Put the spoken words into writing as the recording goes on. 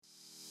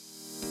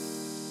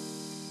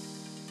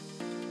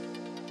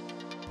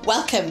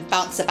Welcome,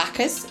 Bouncer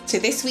Backers, to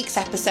this week's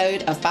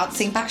episode of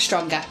Bouncing Back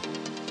Stronger,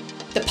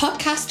 the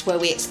podcast where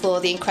we explore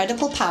the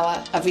incredible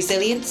power of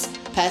resilience,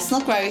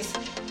 personal growth,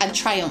 and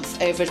triumph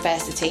over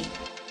adversity.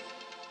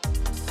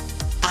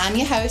 I'm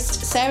your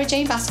host, Sarah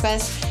Jane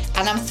Vasquez,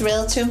 and I'm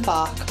thrilled to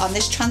embark on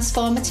this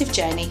transformative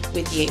journey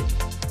with you.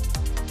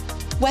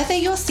 Whether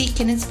you're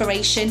seeking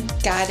inspiration,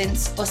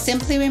 guidance, or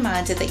simply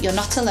reminded that you're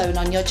not alone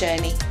on your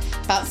journey,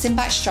 Bouncing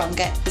Back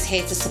Stronger is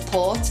here to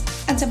support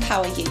and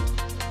empower you.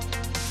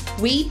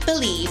 We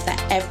believe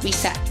that every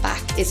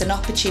setback is an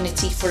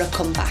opportunity for a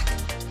comeback,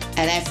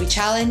 and every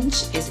challenge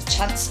is a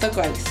chance for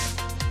growth.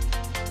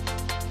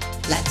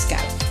 Let's go.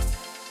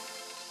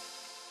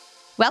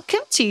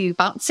 Welcome to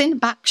Bouncing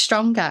Back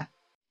Stronger.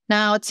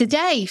 Now,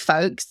 today,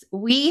 folks,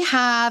 we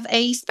have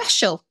a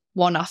special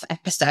one-off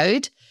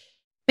episode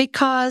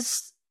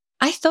because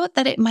I thought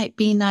that it might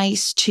be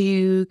nice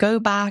to go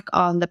back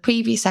on the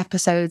previous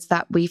episodes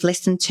that we've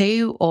listened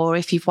to, or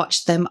if you've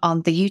watched them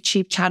on the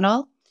YouTube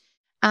channel,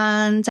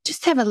 and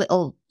just have a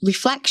little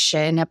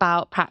reflection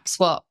about perhaps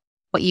what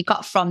you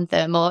got from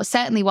them, or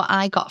certainly what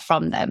I got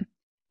from them.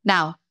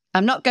 Now,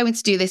 I'm not going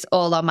to do this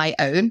all on my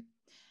own.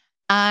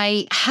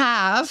 I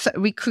have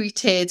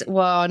recruited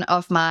one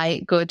of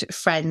my good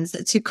friends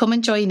to come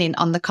and join in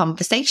on the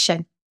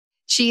conversation.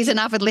 She's an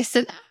avid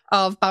listener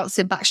of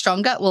Bouncing Back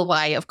Stronger. Well,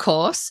 why, of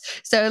course.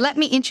 So let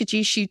me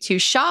introduce you to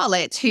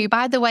Charlotte, who,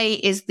 by the way,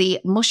 is the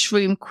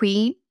mushroom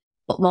queen,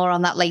 but more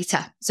on that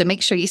later. So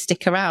make sure you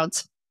stick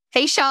around.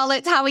 Hey,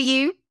 Charlotte, how are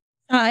you?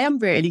 Hi, I'm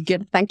really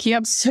good. Thank you.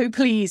 I'm so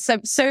pleased.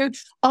 I'm so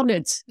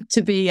honoured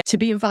to be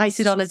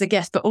invited on as a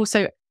guest, but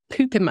also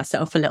pooping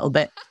myself a little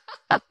bit.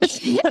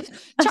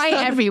 Try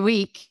it every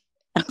week.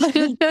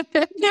 When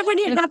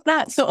you have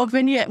that sort of,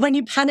 when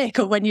you panic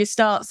or when you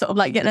start sort of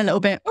like getting a little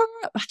bit,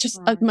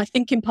 my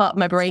thinking part of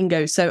my brain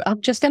goes. So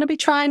I'm just going to be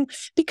trying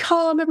to be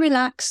calm and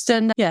relaxed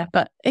and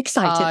but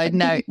excited. Oh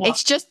no,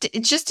 it's just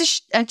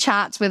a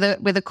chat with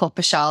a cup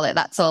of Charlotte.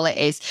 That's all it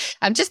is.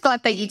 I'm just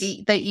glad that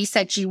you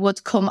said you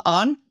would come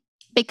on,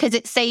 because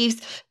it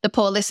saves the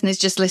poor listeners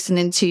just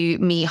listening to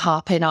me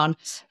harping on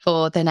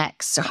for the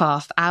next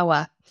half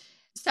hour.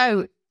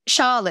 So,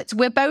 Charlotte,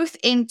 we're both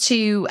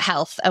into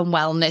health and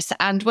wellness,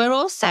 and we're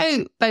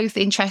also both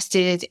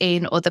interested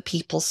in other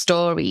people's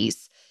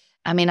stories.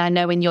 I mean, I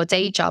know in your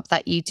day job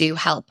that you do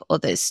help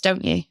others,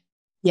 don't you?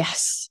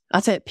 Yes.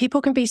 That's it.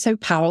 People can be so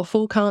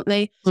powerful, can't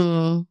they?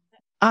 Mm.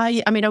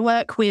 I mean, I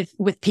work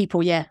with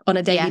people, on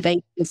a daily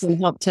basis, and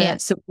help to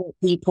support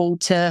people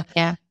to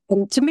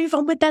move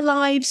on with their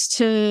lives,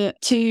 to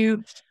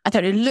I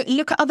don't know,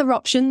 look at other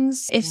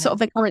options if sort of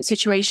the current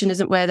situation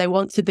isn't where they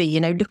want to be.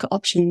 Look at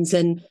options,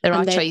 and there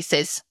are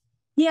choices.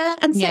 Yeah,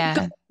 and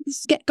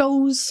get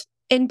goals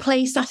in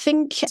place. I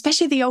think,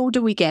 especially the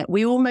older we get,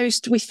 we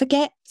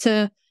forget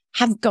to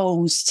have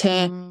goals.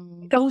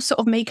 Goals sort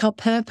of make our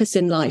purpose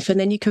in life, and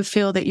then you can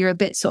feel that you're a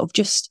bit sort of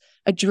just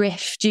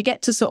adrift. You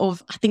get to sort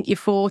of, I think, your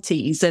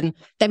 40s, and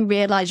then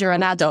realize you're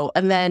an adult,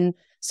 and then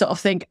sort of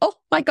think, oh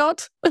my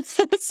God.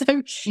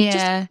 So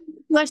just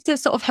nice to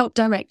sort of help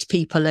direct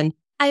people. And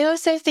I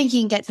also think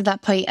you can get to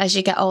that point as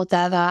you get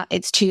older that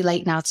it's too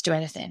late now to do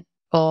anything,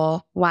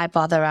 or why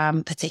bother? I'm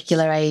a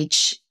particular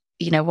age.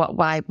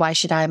 Why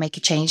should I make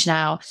a change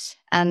now?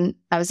 And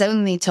I was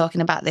only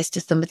talking about this to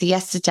somebody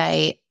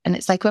yesterday, and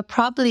it's like, we're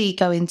probably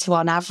going to,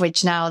 on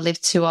average now, live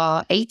to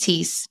our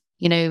 80s,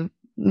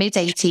 mid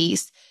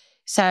 80s.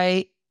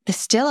 So there's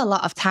still a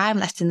lot of time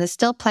left, and there's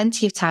still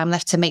plenty of time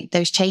left to make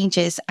those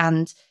changes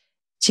and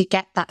to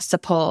get that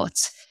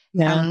support,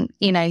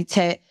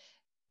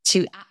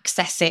 to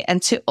access it,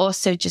 and to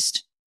also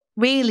just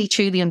really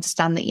truly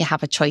understand that you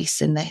have a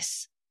choice in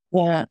this.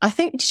 Yeah, I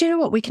think, do you know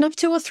what? We can have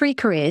 2 or 3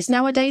 careers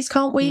nowadays,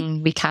 can't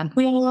we? We can.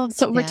 We are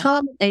sort of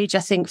retirement age, I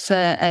think,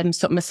 for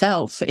sort of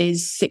myself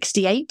is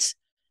 68.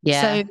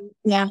 Yeah.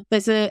 So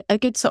there's a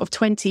good sort of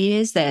 20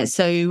 years there.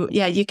 So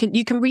you can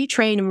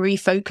retrain and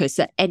refocus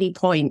at any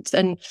point.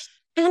 And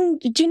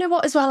do you know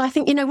what as well? I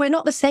think, we're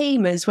not the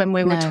same as when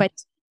we were 20.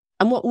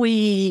 And what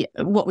we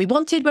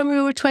wanted when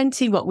we were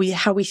 20,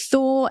 how we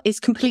thought is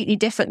completely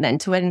different then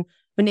to when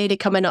we're nearly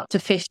coming up to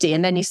 50.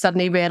 And then you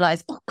suddenly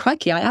realize, oh,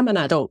 crikey, I am an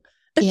adult.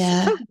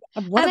 Yeah.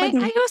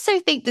 I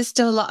also think there's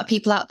still a lot of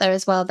people out there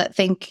as well that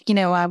think,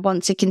 I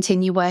want to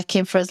continue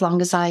working for as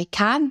long as I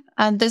can.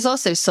 And there's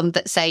also some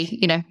that say,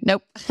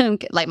 nope,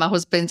 like my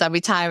husband, I'm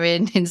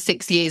retiring in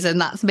 6 years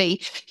and that's me.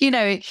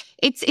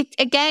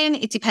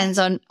 It depends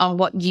on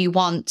what you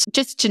want.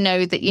 Just to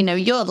know that,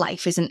 your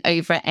life isn't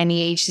over at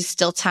any age. There's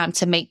still time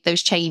to make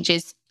those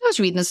changes. I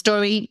was reading a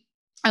story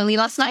only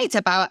last night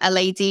about a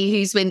lady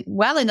who's been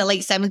well in her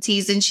late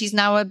 70s, and she's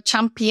now a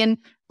champion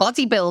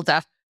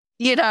bodybuilder.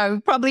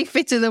 Probably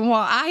fitter than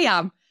what I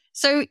am.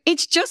 So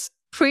it just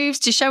proves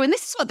to show, and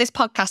this is what this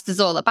podcast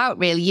is all about,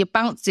 really. You're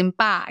bouncing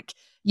back,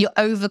 you're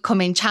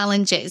overcoming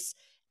challenges.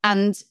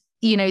 And,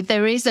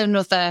 there is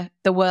the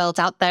world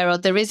out there, or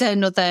there is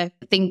another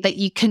thing that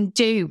you can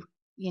do,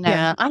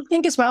 Yeah, I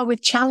think as well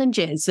with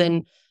challenges,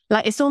 and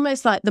like, it's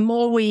almost like the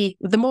more we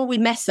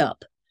mess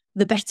up,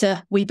 the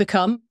better we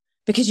become,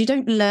 because you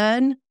don't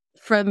learn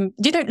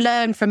you don't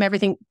learn from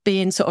everything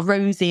being sort of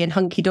rosy and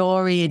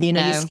hunky-dory and,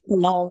 No. you're skipping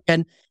along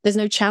and there's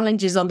no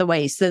challenges on the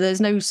way. So there's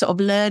no sort of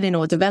learning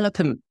or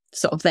development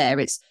sort of there.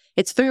 It's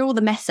through all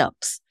the mess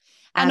ups.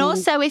 And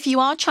also, if you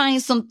are trying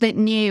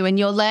something new and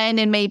you're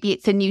learning, maybe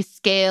it's a new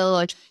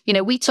skill or,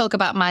 we talk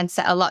about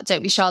mindset a lot,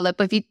 don't we, Charlotte?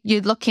 But if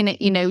you're looking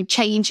at,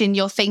 changing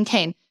your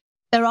thinking,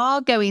 there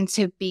are going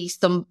to be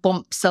some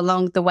bumps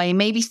along the way,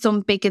 maybe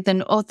some bigger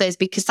than others,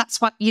 because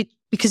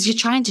because you're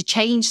trying to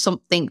change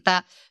something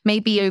that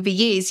maybe over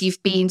years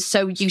you've been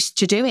so used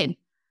to doing.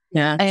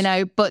 Yeah.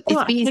 But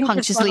it's being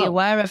consciously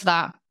aware of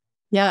that.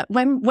 Yeah.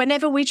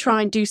 Whenever we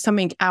try and do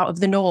something out of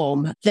the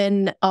norm,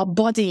 then our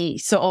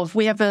body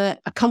we have a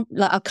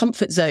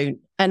comfort zone,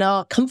 and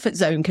our comfort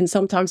zone can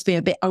sometimes be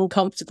a bit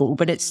uncomfortable,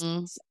 but it's,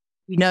 and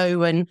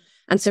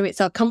so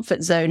it's our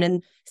comfort zone,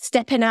 and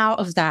stepping out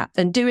of that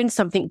and doing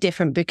something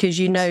different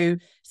because,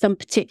 some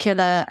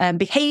particular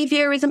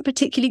behavior isn't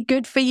particularly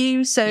good for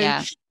you. So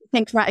you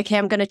think, right, okay,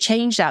 I'm going to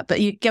change that. But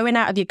you're going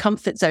out of your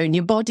comfort zone,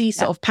 your body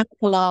sort of panic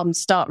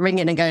alarms start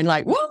ringing and going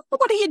like, what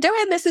are you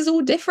doing? This is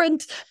all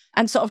different.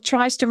 And sort of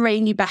tries to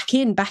rein you back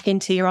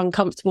into your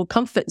uncomfortable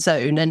comfort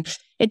zone. And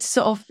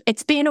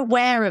it's being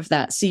aware of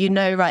that. So,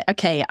 right,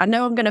 okay, I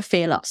know I'm going to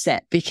feel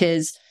upset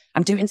because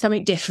I'm doing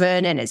something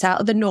different and it's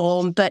out of the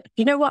norm. But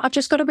you know what? I've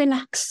just got to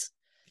relax.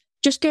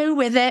 Just go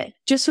with it.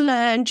 Just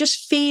learn.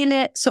 Just feel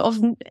it. Sort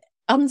of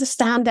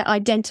understand it,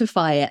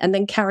 identify it, and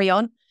then carry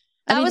on.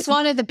 That was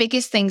one of the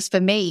biggest things for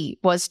me,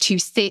 was to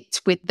sit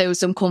with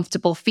those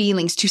uncomfortable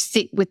feelings, to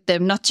sit with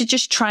them, not to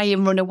just try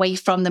and run away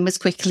from them as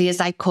quickly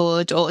as I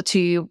could or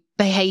to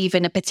behave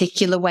in a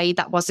particular way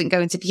that wasn't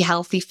going to be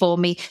healthy for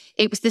me.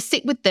 It was to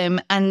sit with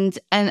them. And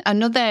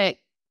another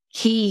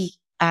key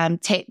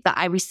tip that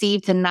I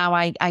received and now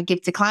I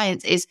give to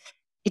clients is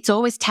it's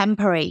always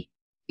temporary.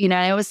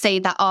 I always say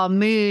that our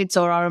moods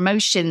or our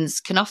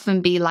emotions can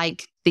often be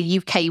like the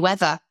UK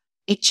weather.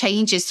 It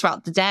changes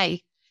throughout the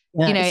day.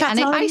 Yeah. And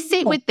if I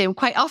sit with them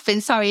quite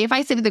often,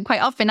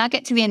 I'll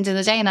get to the end of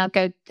the day and I'll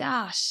go,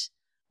 gosh,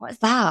 what's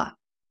that?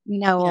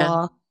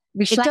 Or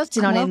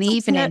reflecting on it in the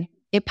evening.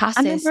 It passes.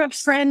 I remember a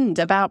friend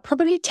about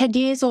probably 10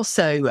 years or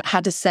so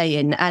had a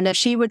saying, and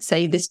she would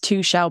say, this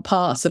too shall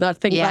pass. And I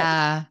think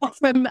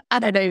from, I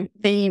don't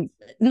know,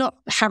 not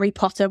Harry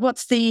Potter,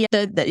 what's I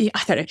don't know.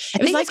 I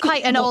think it's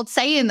quite an old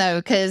saying though,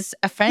 because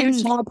a friend. Too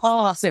shall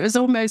pass. It was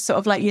almost sort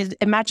of like you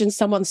imagine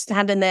someone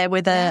standing there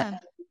with a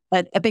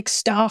big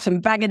staff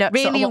and banging up.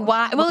 Really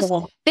wise.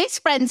 Well, this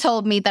friend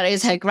told me that it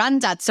was her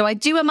granddad. So I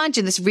do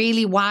imagine this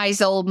really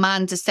wise old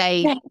man to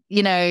say,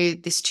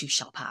 this too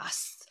shall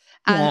pass.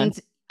 And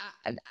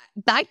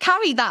I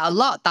carry that a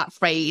lot, that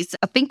phrase.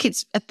 I think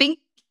it's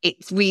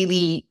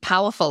really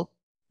powerful.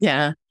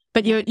 Yeah.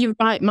 But you're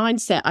right.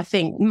 Mindset, I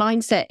think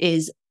mindset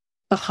is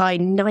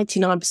behind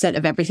 99%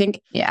 of everything.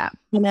 Yeah.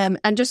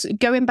 And just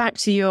going back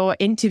to your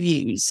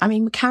interviews, I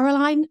mean,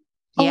 Caroline,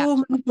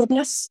 oh my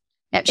goodness.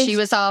 Yep,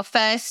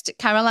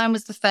 Caroline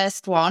was the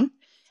first one.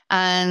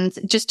 And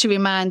just to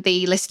remind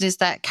the listeners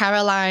that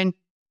Caroline,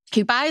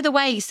 who, by the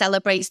way,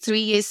 celebrates 3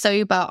 years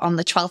sober on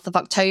the 12th of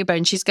October,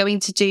 and she's going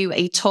to do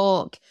a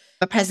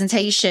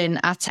presentation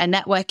at a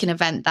networking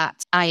event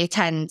that I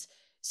attend.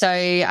 So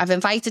I've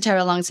invited her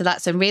along to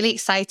that. So I'm really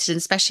excited, and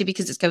especially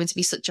because it's going to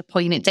be such a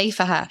poignant day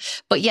for her.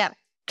 But yeah,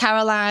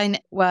 Caroline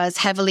was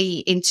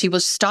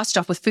started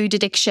off with food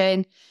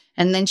addiction.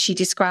 And then she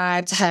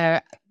described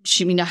how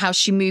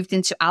she moved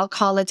into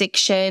alcohol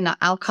addiction or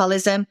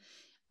alcoholism.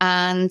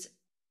 And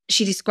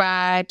she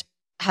described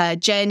her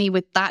journey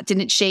with that,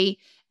 didn't she?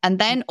 And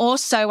then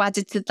also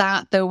added to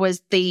that, there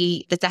was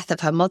the death of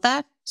her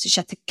mother. So she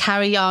had to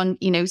carry on,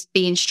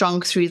 being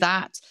strong through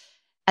that.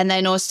 And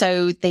then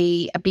also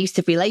the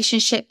abusive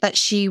relationship that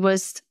she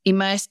was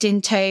immersed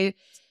into.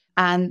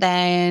 And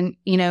then,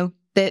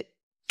 the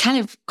kind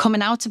of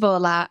coming out of all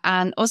that,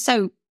 and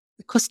also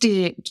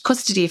custody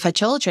of her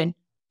children,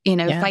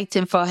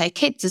 fighting for her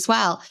kids as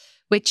well,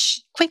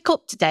 which quick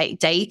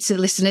up-to-date to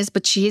listeners,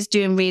 but she is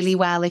doing really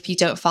well if you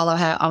don't follow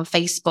her on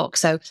Facebook.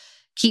 So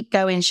keep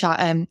going,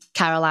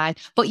 Caroline.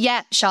 But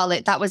yeah,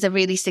 Charlotte, that was a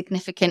really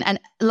significant and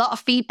a lot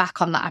of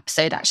feedback on that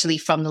episode, actually,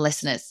 from the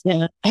listeners.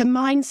 Yeah. Her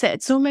mindset,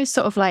 it's almost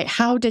sort of like,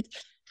 how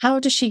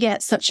does she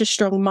get such a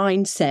strong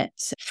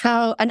mindset?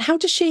 How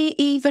does she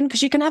even,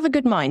 because you can have a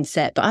good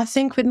mindset, but I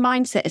think with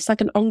mindset, it's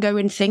like an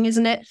ongoing thing,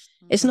 isn't it?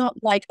 It's not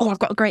like, I've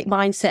got a great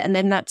mindset and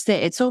then that's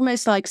it. It's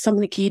almost like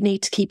something you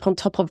need to keep on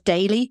top of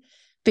daily.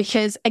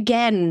 Because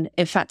again,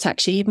 in fact,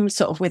 actually, even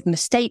sort of with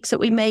mistakes that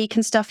we make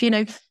and stuff,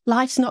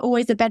 life's not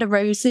always a bed of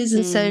roses.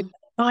 And so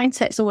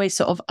mindset's always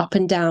sort of up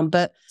and down.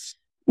 But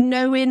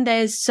knowing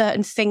there's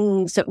certain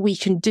things that we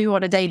can do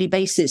on a daily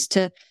basis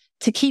to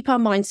keep our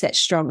mindset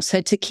strong. So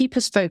to keep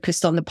us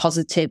focused on the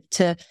positive,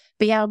 to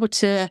be able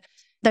to,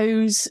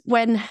 those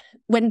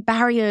when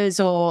barriers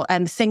or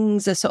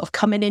things are sort of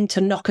coming in to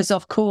knock us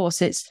off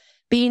course, it's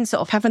being sort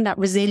of having that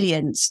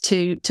resilience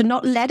to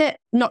not let it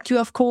knock you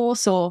off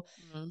course or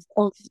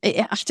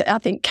I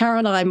think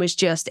Caroline was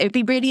it'd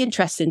be really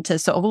interesting to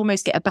sort of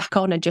almost get her back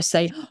on and just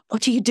say,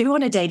 what do you do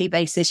on a daily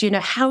basis?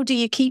 How do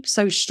you keep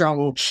so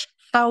strong?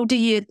 how do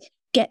you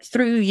get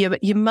through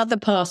your mother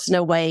passing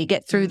away,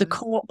 get through the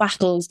court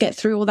battles, get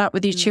through all that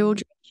with your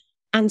children,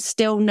 and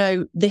still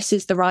know this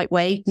is the right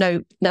way.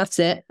 No, that's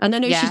it. And I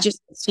know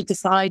she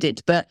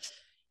decided, but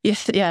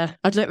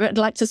I'd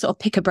like to sort of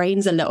pick her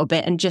brains a little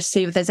bit and just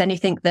see if there's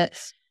anything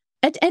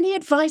any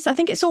advice. I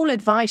think it's all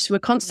advice. We're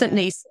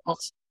constantly sort of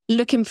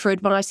looking for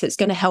advice that's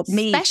going to help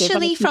me.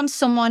 Especially from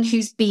someone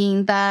who's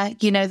been there,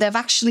 they've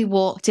actually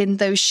walked in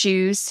those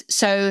shoes.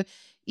 So,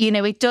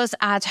 it does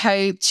add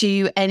hope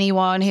to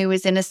anyone who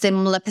is in a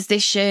similar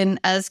position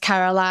as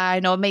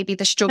Caroline, or maybe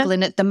they're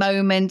struggling at the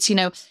moment,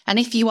 And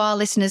if you are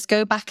listeners,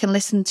 go back and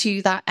listen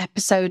to that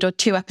episode or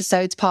 2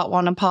 episodes, part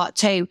 1 and part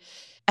 2.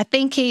 I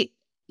think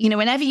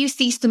whenever you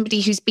see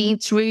somebody who's been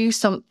through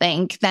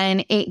something,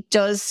 then it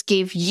does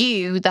give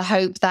you the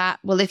hope that,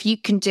 well, if you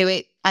can do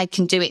it, I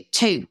can do it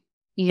too,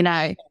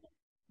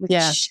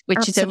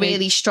 which is a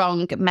really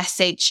strong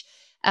message.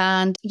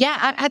 And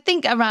I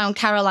think around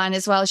Caroline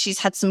as well, she's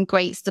had some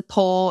great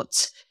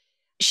support.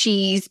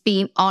 She's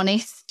been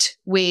honest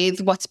with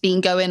what's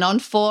been going on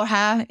for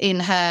her in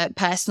her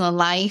personal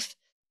life.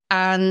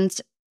 And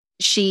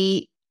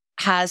she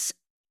has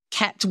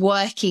kept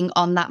working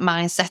on that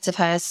mindset of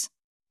hers.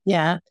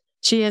 Yeah,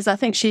 she is. I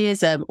think she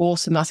is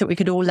awesome. I think we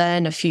could all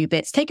learn a few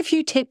bits, take a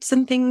few tips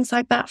and things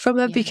like that from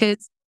her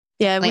because,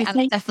 I'll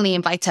definitely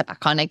invite her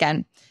back on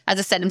again. As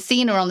I said, I'm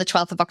seeing her on the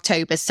 12th of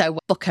October, so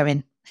book her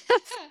in.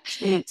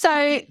 So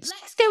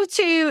let's go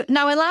to,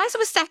 now Eliza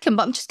was second,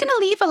 but I'm just going to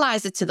leave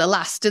Eliza to the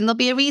last, and there'll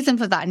be a reason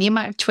for that. And you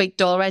might have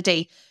twigged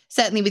already,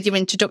 certainly with your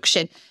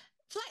introduction.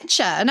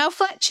 Fletcher. Now,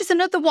 Fletcher's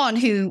another one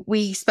who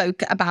we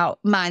spoke about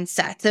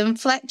mindset. And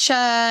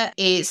Fletcher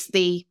is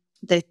the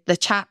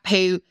chap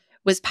who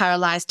was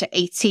paralyzed at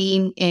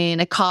 18 in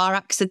a car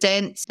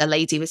accident. The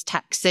lady was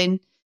Texan,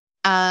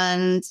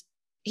 and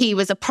he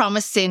was a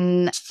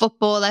promising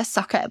footballer,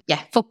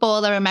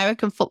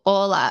 American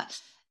footballer.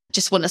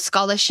 Just won a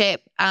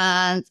scholarship,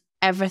 and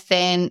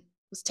everything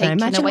was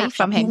taken away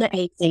from him. At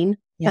 18.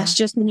 Yeah. That's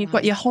just when you've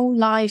got your whole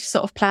life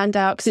sort of planned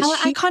out.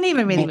 I can't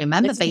even really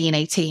remember being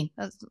 18.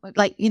 That's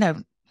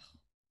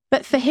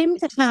But for him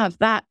to have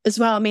that as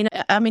well, I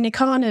mean, it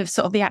kind of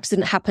sort of the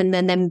accident happened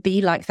and then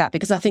be like that,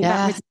 because I think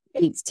that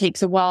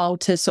takes a while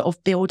to sort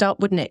of build up,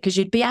 wouldn't it? Because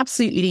you'd be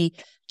absolutely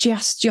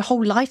just, your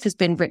whole life has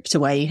been ripped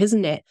away,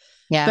 hasn't it?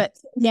 Yeah. But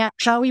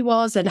how he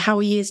was and how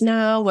he is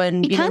now.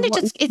 And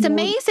it's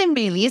amazing,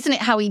 really, isn't it?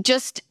 How he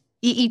did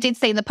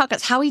say in the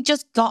podcast, how he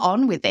just got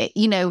on with it.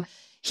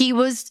 He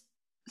was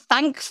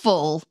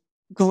thankful,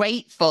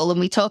 grateful, and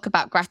we talk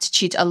about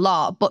gratitude a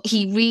lot, but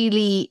he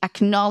really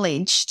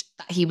acknowledged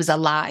that he was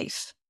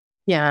alive.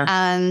 Yeah.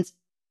 And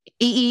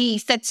he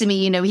said to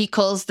me, he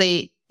calls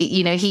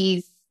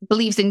he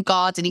believes in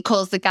God, and he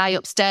calls the guy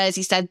upstairs,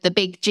 he said, the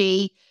big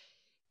G,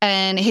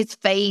 and his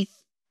faith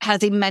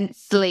has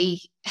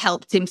immensely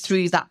helped him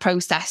through that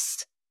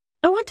process.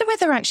 I wonder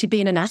whether actually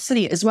being an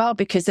athlete as well,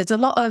 because there's a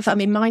lot of,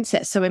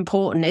 mindset's so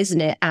important, isn't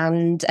it?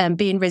 And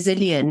being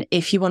resilient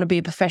if you want to be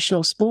a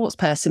professional sports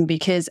person,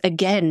 because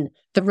again,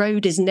 the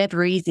road is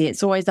never easy.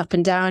 It's always up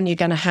and down. You're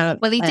going to have...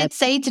 Well, he did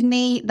say to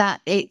me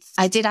that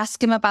I did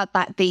ask him about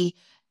that, the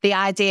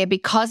idea,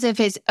 because of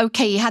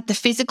he had the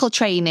physical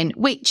training,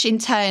 which in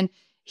turn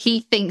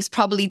he thinks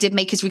probably did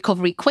make his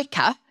recovery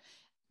quicker,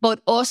 but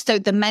also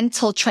the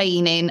mental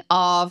training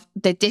of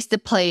the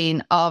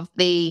discipline, of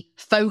the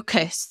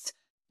focus.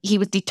 He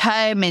was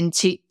determined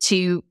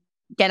to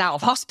get out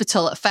of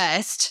hospital at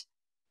first,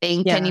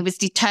 and he was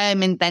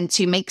determined then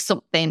to make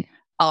something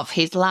of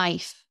his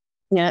life.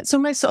 Yeah, it's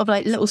almost sort of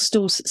like little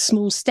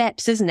small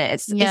steps, isn't it?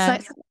 It's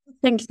like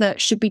things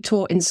that should be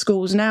taught in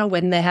schools now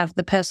when they have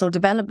the personal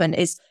development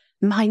is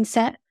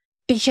mindset,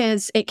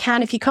 because it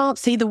can, if you can't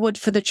see the wood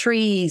for the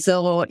trees,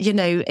 or,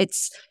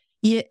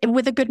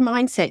 with a good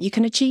mindset, you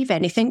can achieve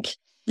anything.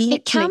 Literally.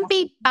 It can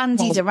be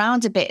bandied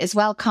around a bit as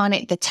well, can't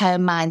it? The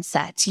term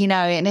mindset,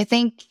 and I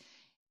think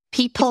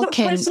people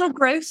can... Personal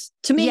growth,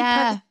 to me,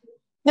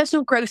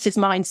 personal growth is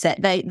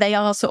mindset. They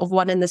are sort of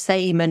one and the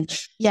same. And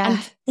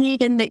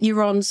even that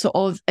you're on sort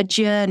of a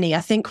journey,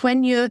 I think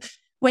when you're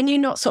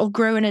not sort of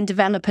growing and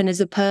developing as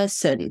a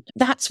person,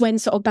 that's when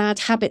sort of bad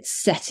habits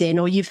set in,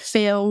 or you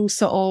feel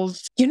sort of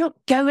you're not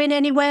going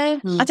anywhere.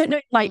 I don't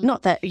know,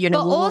 not that, But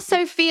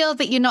also feel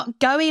that you're not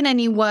going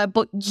anywhere,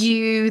 but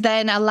you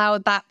then allow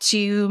that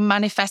to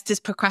manifest as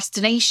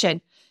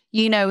procrastination.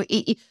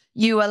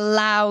 You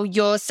allow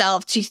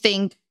yourself to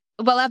think,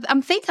 well,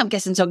 I'm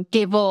guessing to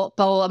give up,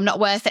 or I'm not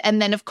worth it.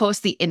 And then, of course,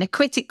 the inner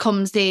critic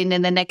comes in,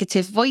 and the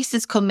negative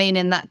voices come in,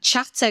 and that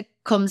chatter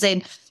comes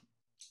in.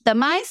 The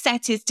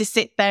mindset is to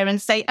sit there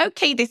and say,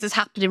 okay, this is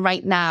happening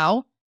right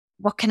now.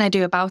 What can I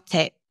do about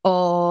it?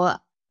 Or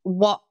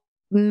what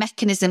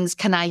mechanisms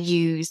can I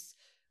use?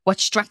 What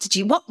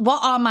strategy? What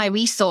are my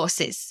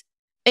resources?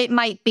 It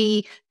might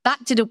be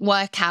that didn't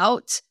work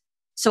out,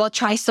 so I'll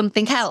try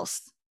something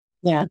else.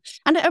 Yeah.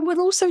 And we're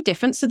also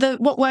different. So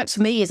what works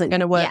for me isn't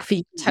going to work for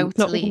you.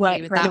 Totally. Not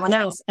work for anyone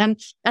else. And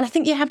I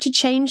think you have to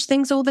change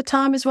things all the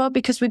time as well,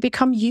 because we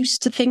become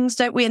used to things,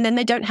 don't we? And then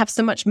they don't have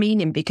so much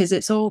meaning, because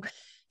it's all...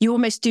 You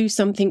almost do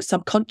something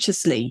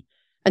subconsciously.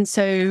 And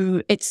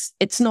so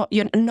it's not,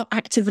 you're not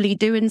actively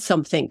doing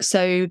something.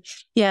 So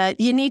yeah,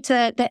 you need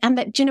to, and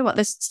do you know what?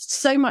 There's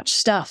so much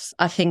stuff,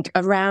 I think,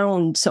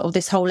 around sort of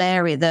this whole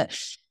area that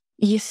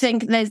you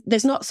think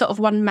there's not sort of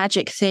one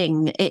magic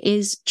thing. It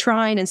is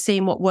trying and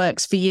seeing what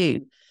works for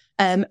you,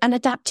 and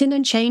adapting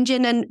and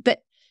changing.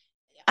 But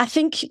I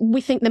think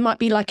we think there might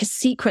be like a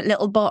secret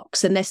little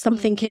box and there's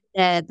something in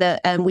there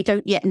that we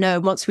don't yet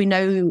know. Once we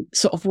know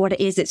sort of what it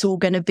is, it's all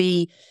going to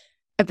be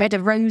a bed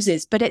of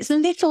roses. But it's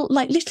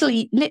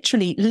literally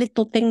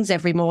little things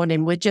every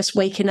morning. We're just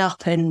waking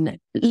up and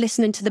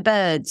listening to the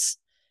birds.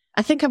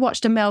 I think I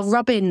watched a Mel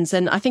Robbins,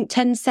 and I think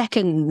 10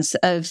 seconds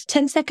of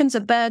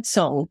bird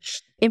song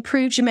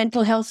improves your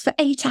mental health for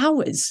 8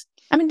 hours.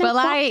 I mean,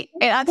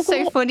 that's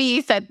so funny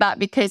you said that,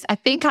 because I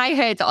think I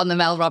heard it on the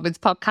Mel Robbins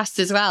podcast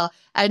as well.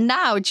 And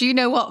now, do you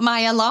know what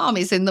my alarm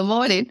is in the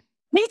morning?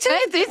 Me too.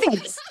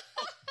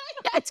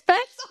 It's bird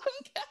song.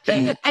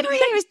 And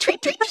it was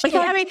tweet.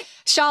 I mean,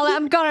 Charlotte,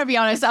 I'm going to be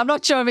honest, I'm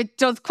not sure if it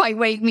does quite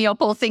wake me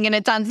up all singing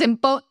and dancing,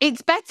 but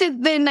it's better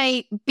than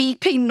a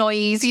beeping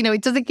noise. You know,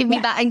 it doesn't give me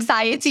that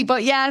anxiety.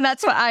 But yeah,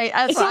 that's what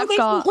I've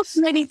got.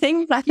 So many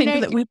things I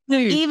think that we do.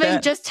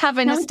 Even just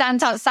having a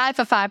stand outside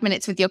for 5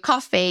 minutes with your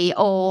coffee,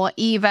 or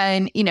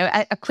even, you know,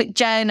 a quick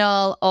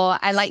journal, or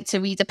I like to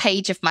read a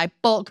page of my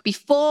book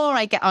before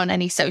I get on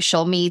any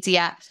social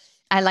media.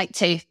 I like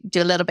to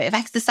do a little bit of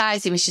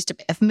exercise. It was just a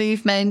bit of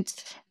movement.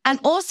 And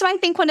also, I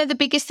think one of the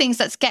biggest things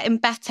that's getting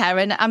better,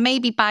 and I may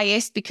be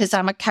biased because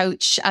I'm a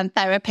coach and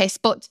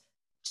therapist, but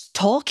just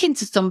talking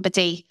to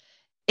somebody,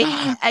 you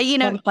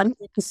know,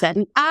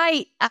 100%.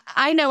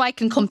 I know I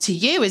can come to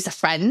you as a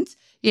friend,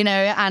 you know,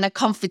 and a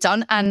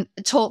confidant, and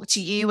talk to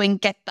you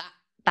and get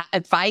that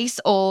advice,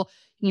 or,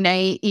 you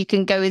know, you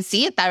can go and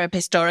see a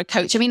therapist or a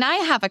coach. I mean, I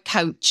have a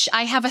coach.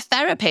 I have a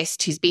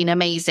therapist who's been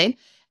amazing.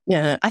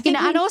 Yeah, I think,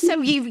 and also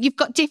you've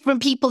got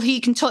different people who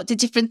you can talk to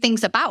different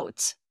things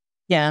about.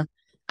 Yeah,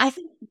 I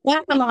think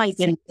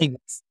analysing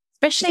things,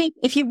 especially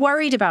if you're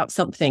worried about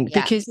something,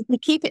 because if you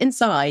keep it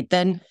inside,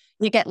 then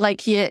you get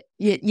like you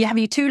have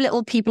your two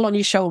little people on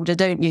your shoulder,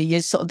 don't you?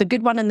 You're sort of the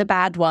good one and the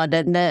bad one,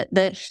 and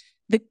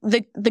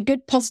the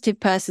good positive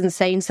person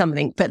saying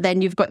something, but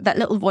then you've got that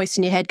little voice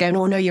in your head going,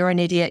 "Oh no, you're an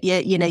idiot.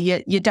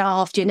 You're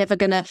daft. You're never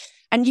gonna."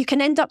 And you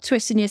can end up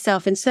twisting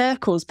yourself in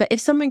circles. But if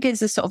someone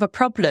gives us sort of a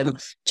problem,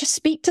 just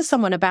speak to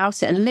someone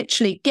about it, and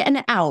literally getting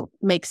it out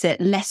makes it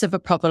less of a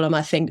problem,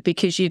 I think,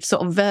 because you've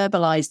sort of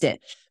verbalized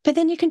it. But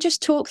then you can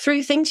just talk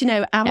through things, you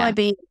know, am I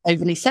being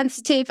overly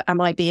sensitive?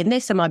 Am I being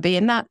this? Am I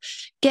being that?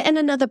 Getting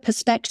another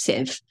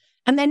perspective.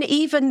 And then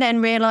even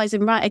then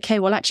realizing, right, okay,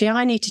 well, actually,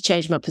 I need to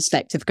change my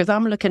perspective because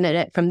I'm looking at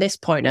it from this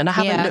point and I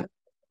haven't looked at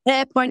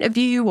their point of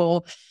view.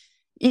 Or,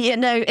 you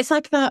know, it's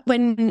like that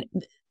when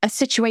a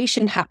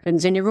situation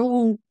happens and you're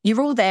all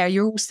there,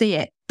 you all see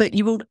it, but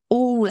you will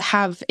all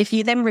have, if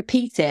you then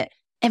repeat it,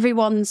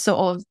 everyone's sort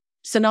of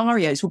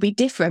scenarios will be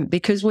different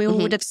because we all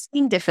would have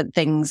seen different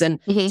things and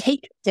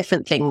take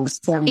different things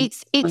from.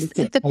 It's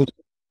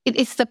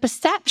the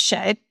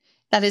perception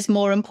that is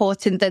more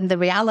important than the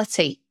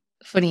reality,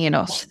 funny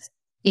enough,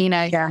 you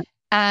know.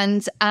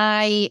 And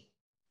I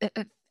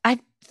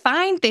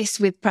find this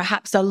with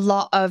perhaps a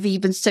lot of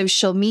even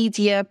social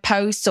media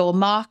posts or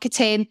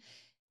marketing.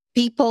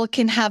 People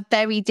can have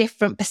very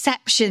different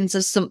perceptions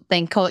of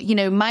something, or, you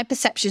know, my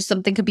perception of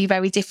something could be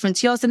very different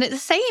to yours. And it's the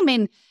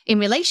same in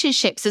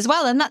relationships as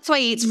well. And that's why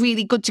it's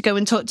really good to go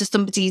and talk to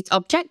somebody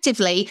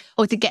objectively,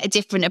 or to get a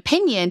different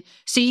opinion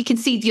so you can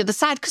see the other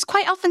side. Because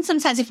quite often,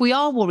 sometimes if we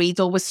are worried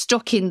or we're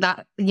stuck in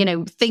that, you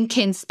know,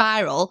 thinking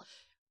spiral,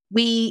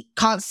 we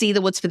can't see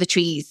the woods for the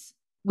trees.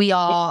 We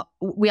are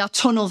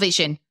tunnel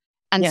vision.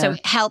 And so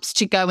it helps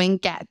to go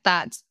and get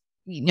that,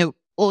 you know,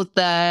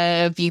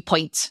 other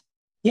viewpoint.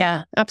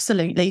 Yeah,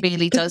 absolutely. It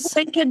really does.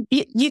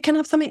 You can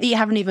have something that you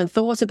haven't even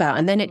thought about,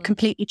 and then it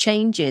completely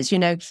changes, you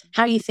know,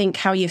 how you think,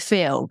 how you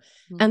feel.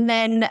 And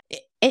then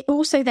it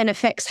also then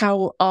affects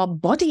how our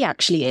body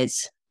actually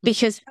is,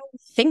 because how we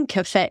think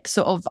affects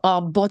sort of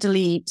our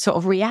bodily sort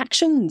of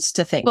reactions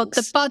to things. Well,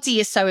 the body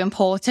is so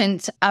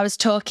important. I was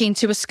talking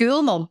to a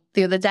school mum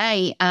the other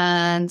day,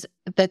 and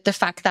the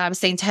fact that I was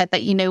saying to her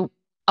that, you know,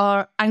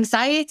 our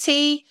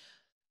anxiety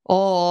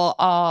or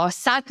our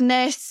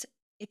sadness,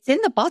 it's in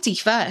the body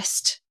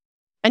first.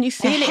 And you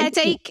feel a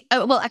headache.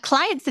 Well, a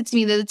client said to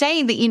me the other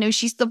day that, you know,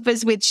 she's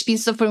been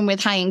suffering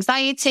with high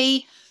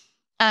anxiety.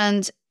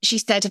 And she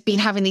said, I've been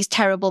having these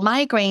terrible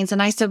migraines.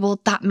 And I said, well,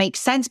 that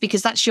makes sense,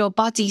 because that's your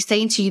body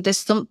saying to you, there's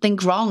something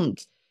wrong.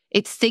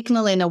 It's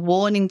signaling a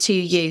warning to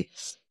you.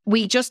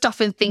 We just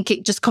often think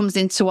it just comes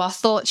into our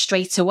thoughts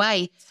straight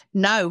away.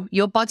 No,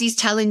 your body's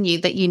telling you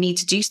that you need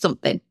to do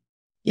something.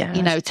 Yeah.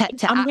 You know, to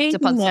act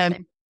upon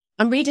something.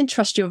 I'm reading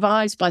Trust Your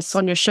Vibes by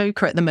Sonia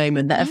Shoker at the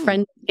moment, that a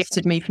friend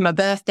gifted me for my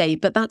birthday.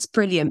 But that's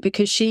brilliant,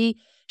 because she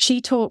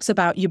talks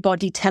about your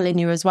body telling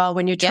you as well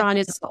when you're trying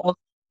to sort of,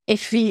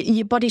 if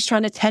your body's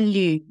trying to tell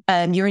you,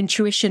 your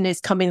intuition is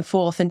coming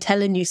forth and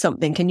telling you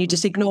something, and you're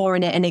just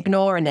ignoring it.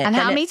 And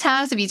how many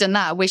times have you done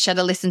that? I wish I'd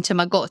have listened to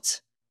my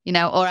gut.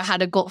 or I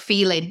had a gut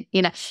feeling,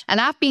 and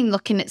I've been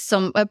doing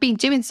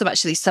some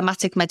actually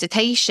somatic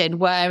meditation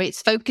where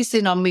it's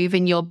focusing on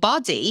moving your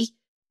body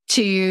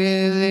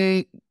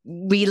to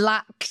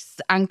relax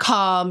and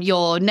calm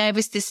your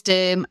nervous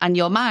system and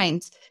your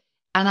mind.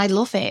 And I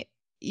love it,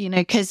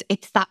 because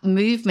it's that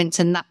movement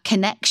and that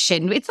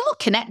connection. It's all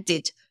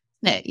connected,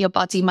 isn't it? Your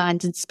body,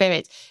 mind and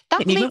spirit.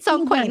 That leads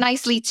on quite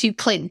nicely to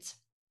Clint,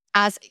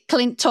 as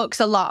Clint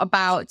talks a lot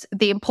about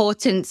the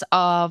importance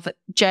of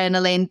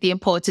journaling, the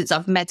importance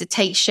of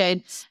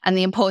meditation, and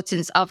the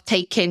importance of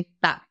taking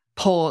that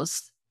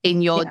pause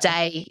in your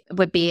day,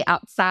 would be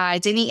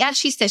outside. And he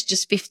actually says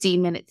just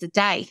 15 minutes a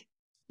day,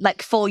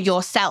 like for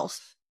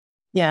yourself.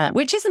 Yeah,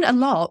 which isn't a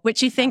lot,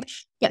 which you think,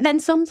 but then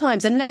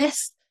sometimes,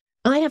 unless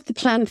I have to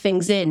plan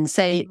things in,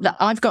 say that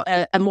I've got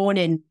a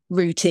morning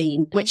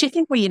routine, which you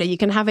think, well, you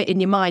can have it in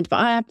your mind,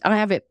 but I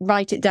have it,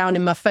 write it down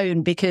in my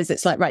phone, because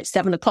it's like, right,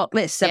 7:00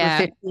 this,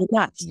 7:50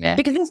 that. Yeah.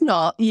 Because if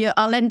not,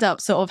 I'll end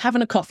up sort of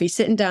having a coffee,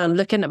 sitting down,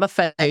 looking at my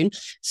phone,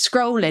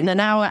 scrolling,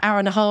 an hour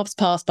and a half's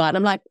passed by, and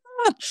I'm like,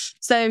 ah.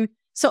 So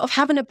sort of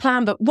having a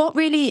plan. But what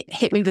really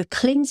hit me with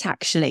Clint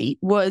actually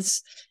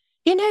was,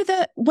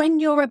 that when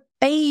you're a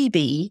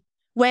baby,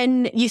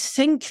 when you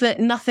think that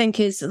nothing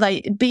is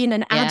like being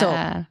an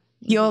adult,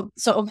 you're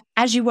sort of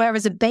as you were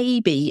as a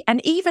baby. And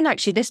even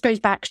actually, this goes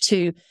back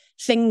to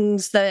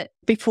things that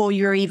before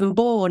you were even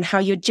born, how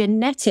your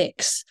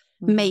genetics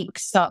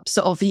makes up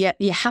sort of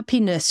your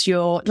happiness,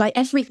 your like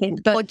everything.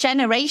 But or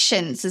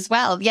generations as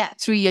well. Yeah,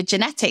 through your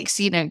genetics,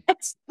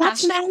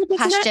 past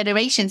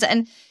generations.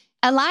 And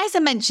Eliza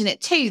mentioned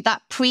it too,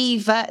 that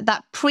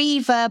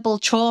pre-verbal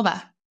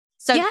trauma.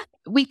 So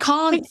we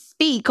can't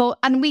speak,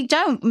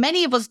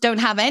 many of us don't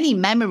have any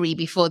memory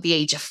before the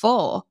age of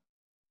 4.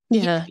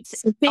 Yeah.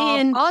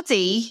 Our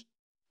body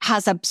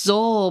has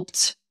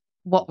absorbed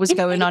what was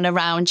going on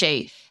around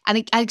you.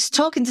 And I was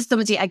talking to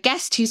somebody, a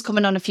guest who's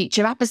coming on a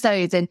future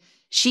episode, and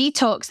she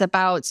talks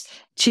about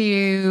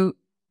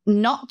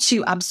not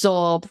to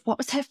absorb, what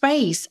was her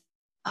phrase?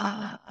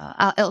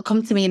 It'll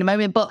come to me in a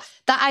moment. But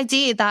that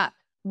idea that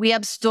we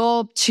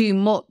absorb too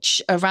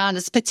much around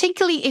us,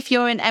 particularly if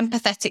you're an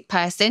empathetic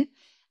person,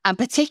 and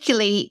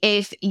particularly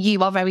if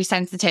you are very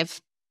sensitive.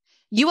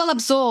 You'll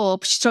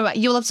absorb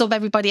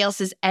everybody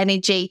else's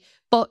energy.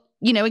 But,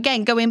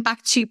 again, going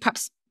back to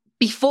perhaps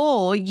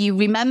before you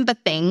remember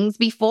things,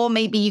 before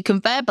maybe you can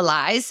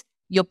verbalize,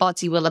 your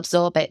body will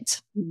absorb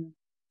it.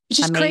 Which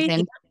is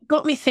crazy.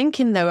 Got me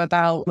thinking, though,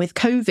 about with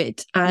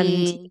COVID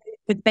and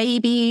with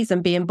babies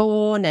and being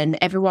born and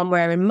everyone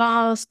wearing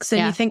masks.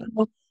 And you think,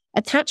 well,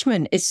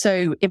 attachment is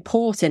so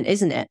important,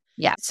 isn't it?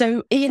 Yeah.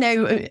 So,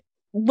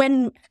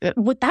 when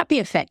would that be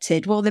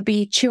affected? Will there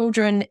be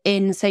children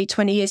in, say,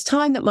 20 years'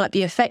 time that might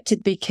be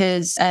affected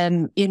because,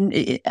 and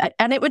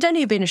it would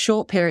only have been a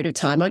short period of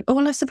time.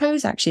 I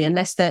suppose actually,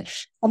 unless that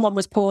someone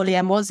was poorly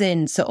and was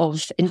in sort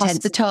of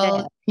intensive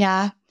care.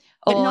 Yeah.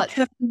 Or not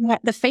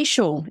the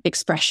facial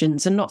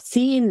expressions and not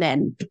seeing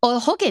them. Or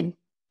hugging.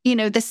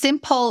 The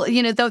simple,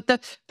 the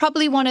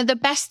probably one of the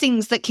best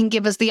things that can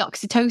give us the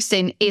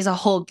oxytocin is a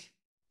hug.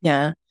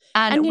 Yeah.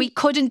 And we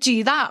couldn't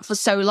do that for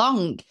so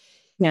long.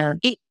 Yeah.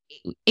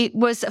 It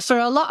was, for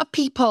a lot of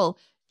people,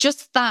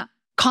 just that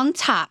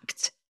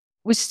contact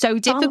was so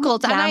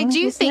difficult. And I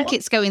do think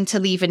it's going to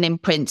leave an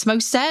imprint.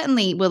 Most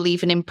certainly will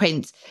leave an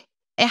imprint.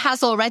 It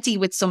has already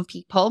with some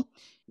people.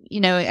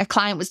 A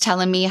client was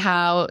telling me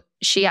how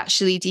she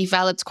actually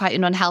developed quite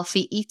an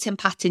unhealthy eating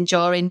pattern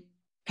during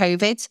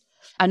COVID.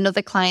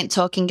 Another client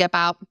talking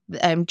about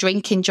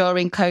drinking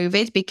during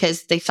COVID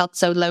because they felt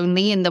so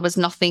lonely and there was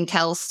nothing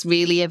else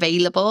really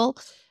available.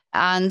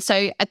 And so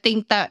I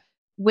think that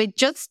we're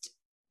just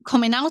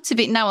coming out of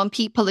it now and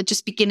people are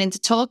just beginning to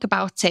talk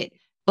about it.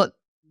 But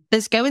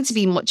there's going to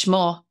be much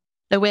more.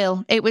 There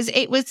will. It was,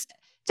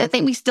 I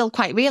think we still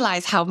quite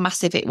realize how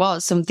massive it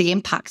was and the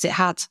impact it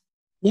had.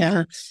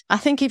 Yeah. I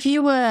think if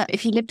you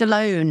lived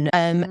alone,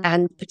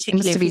 and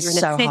particularly if you were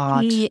in a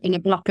city, in a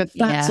block of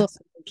flats or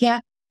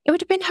something, it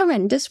would have been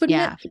horrendous,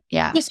 wouldn't it?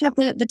 Yeah. Just have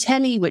the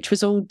telly, which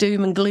was all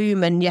doom and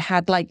gloom, and you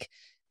had like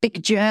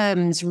big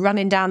germs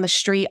running down the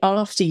street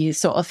after you,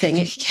 sort of thing.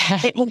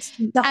 It was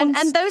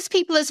and those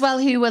people as well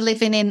who were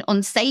living in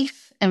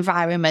unsafe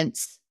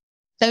environments,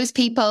 those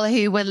people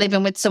who were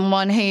living with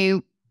someone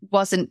who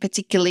wasn't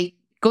particularly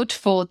good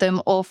for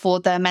them or for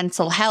their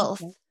mental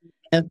health.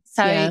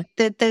 So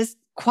there's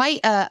quite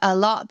a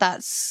lot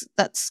that's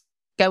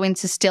going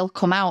to still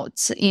come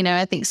out.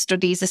 I think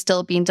studies are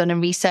still being done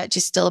and research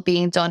is still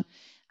being done.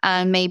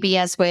 And maybe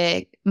as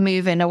we're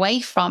moving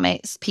away from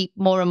it,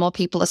 more and more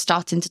people are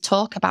starting to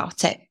talk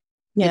about it.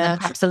 Yeah.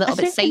 Perhaps a little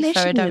bit safer.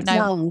 I don't know.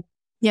 Well.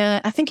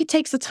 Yeah. I think it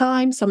takes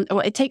time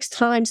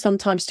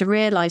sometimes to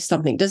realize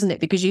something, doesn't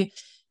it? Because you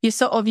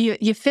sort of,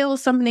 you feel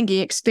something,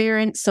 you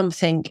experience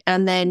something,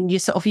 and then you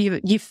sort of,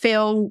 you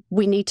feel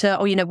we need to,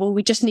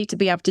 we just need to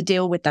be able to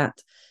deal with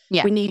that.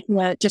 Yeah. We need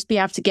to just be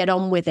able to get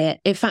on with it.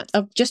 In fact,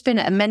 I've just been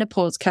at a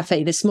menopause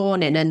cafe this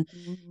morning and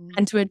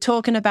we're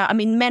talking about,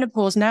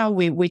 menopause now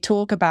we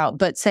talk about,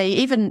 but say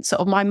even sort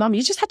of my mum,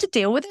 you just had to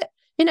deal with it.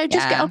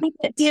 just get on with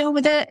it, deal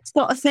with it. It's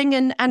not a thing.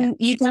 And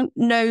you don't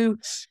know,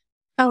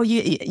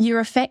 you're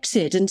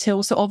affected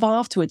until sort of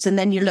afterwards. And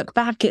then you look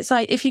back. It's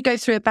like if you go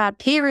through a bad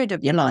period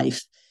of your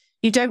life,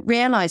 you don't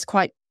realize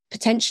quite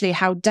potentially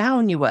how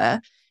down you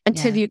were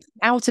until you're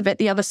out of it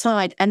the other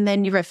side, and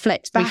then you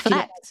reflect back.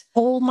 Like,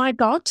 oh my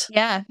God.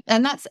 Yeah.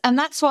 And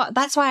that's why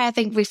I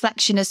think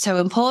reflection is so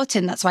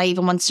important. That's why I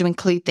even wanted to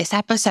include this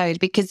episode,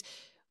 because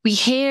we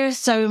hear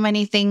so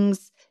many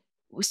things,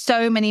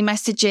 so many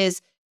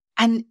messages,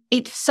 and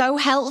it's so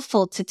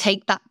helpful to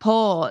take that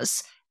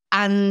pause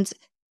and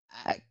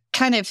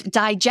kind of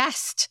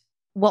digest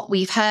what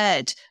we've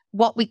heard,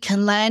 what we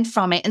can learn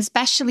from it, and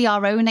especially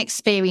our own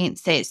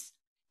experiences.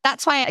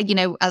 That's why,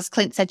 as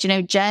Clint said,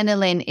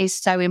 journaling is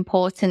so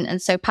important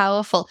and so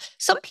powerful.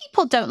 Some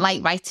people don't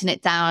like writing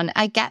it down.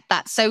 I get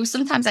that. So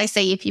sometimes I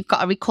say, if you've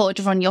got a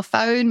recorder on your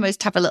phone,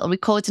 most have a little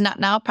recording app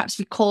now, perhaps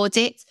record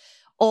it.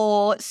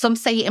 Or some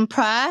say it in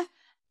prayer.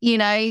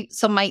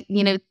 Some might,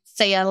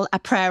 say a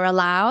prayer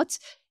aloud.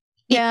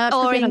 Yeah.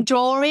 Or in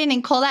drawing,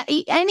 in colour.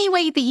 Any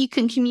way that you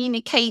can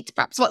communicate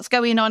perhaps what's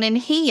going on in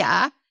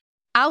here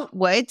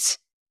outwards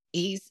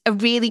is a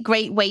really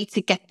great way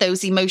to get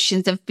those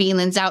emotions and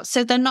feelings out,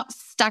 so they're not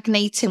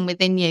stagnating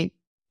within you.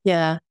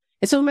 Yeah.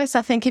 It's almost,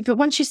 I think,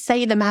 once you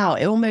say them out,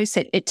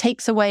 it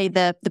takes away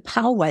the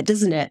power,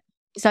 doesn't it?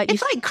 It's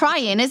like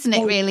crying, isn't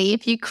it, really?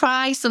 If you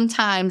cry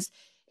sometimes,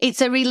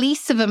 it's a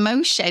release of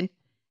emotion.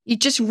 You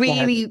just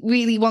really,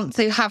 really want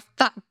to have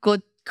that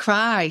good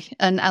cry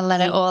and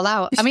let it all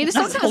out. I mean,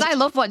 sometimes I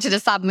love watching a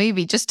sad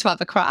movie just to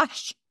have a cry.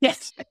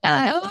 Yes.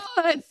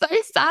 It's so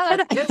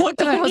sad.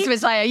 My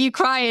husband's like, are you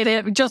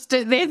crying? Just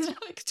at this?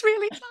 It's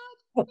really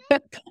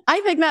sad.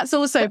 I think that's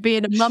also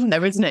being a mum,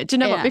 though, isn't it? Do you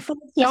know what? Before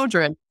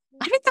children,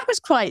 I think that was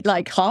quite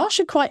harsh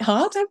and quite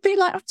hard. I'd be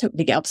like, I don't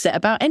really get upset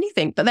about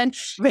anything. But then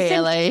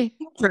really,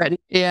 children,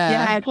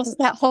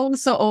 that whole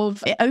sort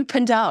of, it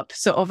opened up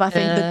sort of, I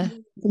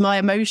think, my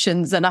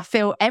emotions, and I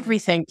feel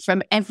everything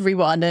from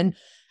everyone,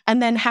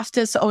 and then have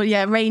to sort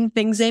of, rein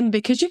things in,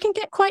 because you can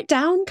get quite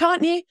down,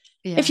 can't you?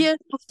 Yeah. If you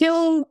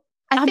feel...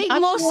 I think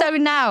more so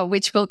now,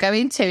 which we'll go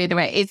into in a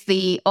way,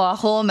 is our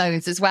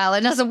hormones as well.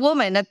 And as a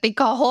woman, I think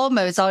our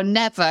hormones are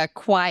never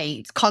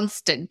quite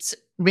constant,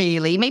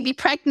 really. Maybe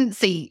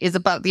pregnancy is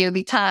about the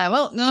only time.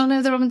 Well,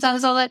 no, the woman's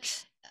down all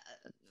that.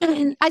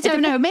 I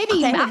don't know.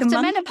 Maybe after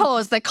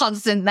menopause, they're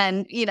constant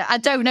then. I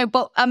don't know.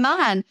 But a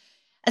man,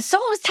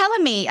 someone was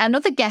telling me,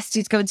 another guest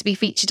who's going to be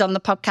featured on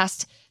the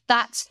podcast,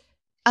 that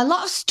a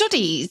lot of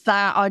studies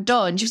that are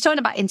done, she was talking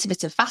about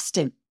intermittent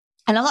fasting,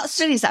 and a lot of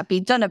studies that have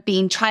been done have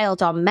been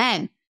trialed on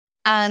men.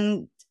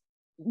 And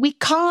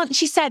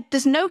she said,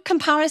 there's no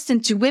comparison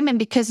to women,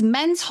 because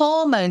men's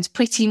hormones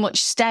pretty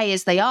much stay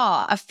as they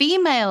are. A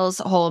female's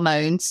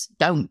hormones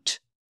don't.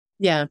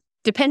 Yeah.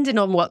 Depending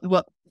on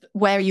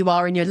where you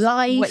are in your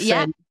life.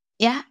 Yeah.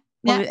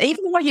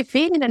 Even what you're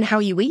feeling and how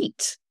you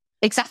eat.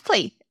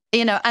 Exactly.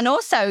 And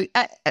also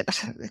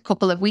a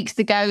couple of weeks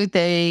ago,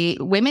 the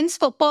women's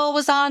football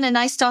was on, and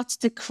I started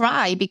to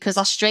cry because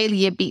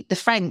Australia beat the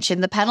French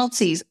in the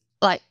penalties.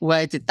 Like,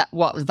 what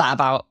was that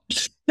about?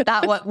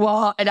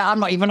 What? And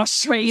I'm not even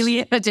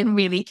Australian. I didn't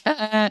really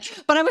care.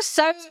 But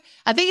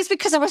I think it's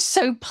because I was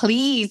so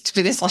pleased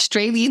with this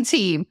Australian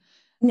team.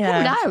 Yeah.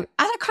 Oh, no. And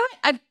I cried.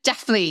 I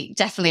definitely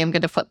am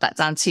going to put that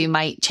down to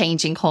my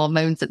changing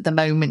hormones at the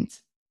moment.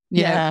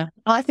 Yeah,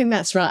 I think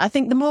that's right. I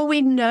think the more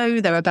we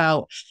know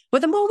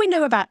the more we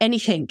know about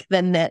anything,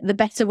 then the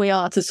better we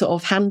are to sort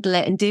of handle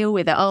it and deal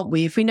with it, aren't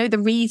we? If we know the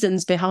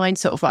reasons behind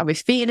sort of why we're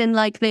feeling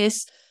like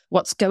this,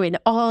 what's going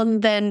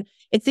on, then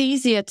it's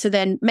easier to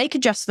then make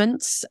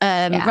adjustments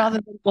rather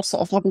than just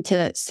sort of having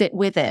to sit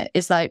with it.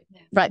 It's like,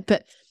 right.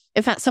 But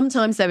in fact,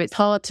 sometimes though, it's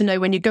hard to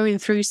know when you're going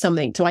through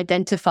something to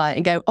identify it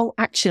and go, oh,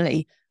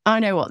 actually, I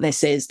know what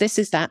this is. This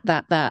is that.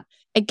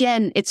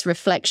 Again, it's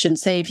reflection.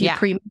 Say if you're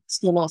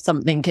premenstrual or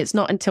something, it's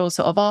not until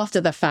sort of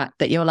after the fact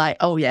that you're like,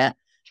 oh yeah.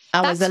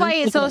 That's why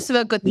it's also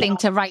a good thing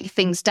to write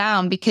things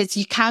down, because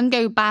you can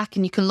go back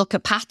and you can look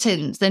at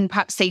patterns and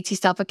perhaps say to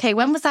yourself, okay,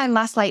 when was I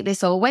last like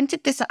this? Or when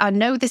did this, I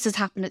know this has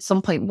happened at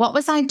some point. What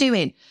was I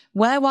doing?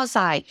 Where was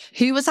I?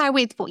 Who was I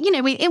with? But,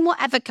 in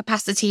whatever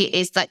capacity it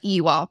is that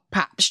you are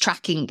perhaps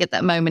tracking at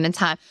that moment in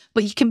time,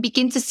 but you can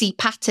begin to see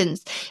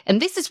patterns.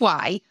 And this is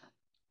why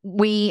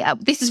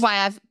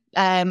I've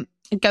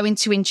going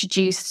to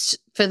introduce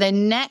for the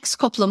next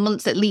couple of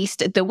months, at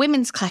least, the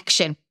women's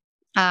collection.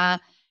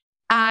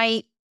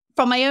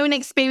 From my own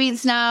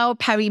experience now,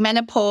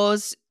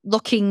 perimenopause,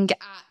 looking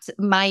at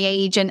my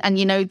age and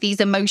these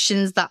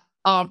emotions that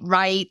aren't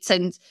right,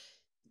 and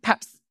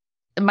perhaps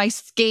my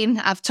skin,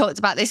 I've talked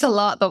about this a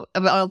lot, but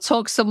I'll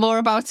talk some more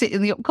about it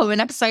in the upcoming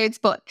episodes,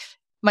 but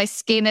my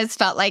skin has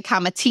felt like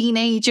I'm a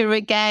teenager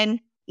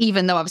again,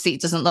 even though obviously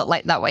it doesn't look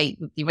like that way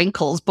with the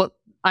wrinkles, but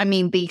I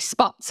mean the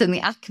spots and the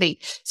acne.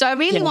 So I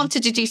really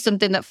wanted to do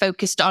something that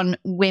focused on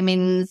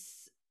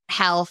women's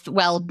health,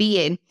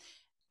 well-being,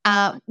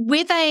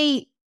 with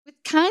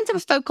kind of a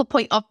focal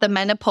point of the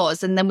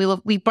menopause, and then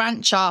we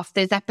branch off.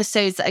 There's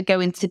episodes that are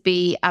going to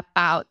be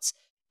about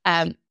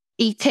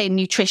eating,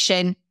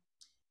 nutrition,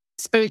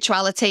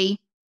 spirituality,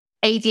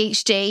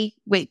 ADHD,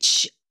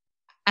 which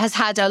has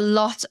had a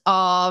lot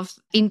of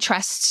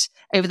interest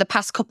over the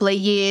past couple of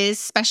years,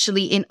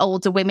 especially in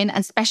older women, and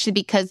especially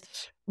because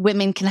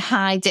women can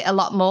hide it a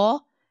lot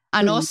more.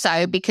 And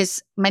also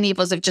because many of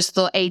us have just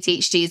thought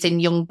ADHD is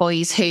in young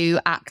boys who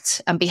act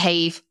and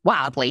behave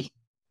wildly.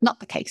 Not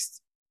the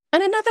case.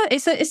 And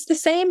it's the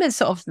same as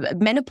sort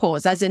of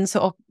menopause, as in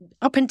sort of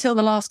up until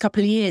the last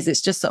couple of years,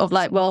 it's just sort of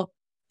like, well,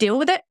 deal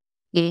with it.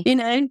 You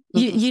know,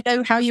 you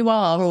know how you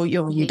are, or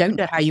you don't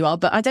know how you are,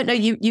 but I don't know,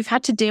 you've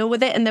had to deal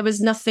with it. And there was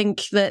nothing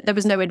there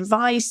was no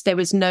advice. There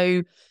was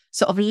no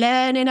sort of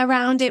learning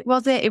around it,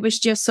 was it? It was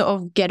just sort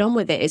of get on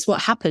with it. It's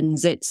what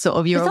happens. It's sort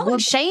of, it's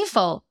almost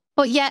shameful,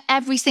 but yet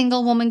every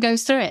single woman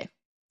goes through it.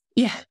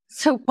 Yeah.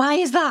 So why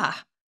is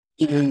that?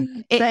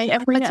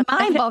 It's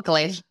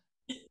mind-boggling.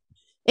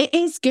 It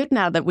is good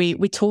now that we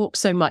talk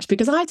so much,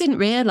 because I didn't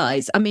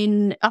realize, I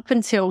mean, up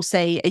until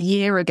say a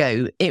year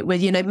ago, it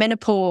was, you know,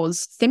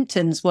 menopause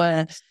symptoms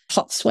were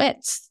hot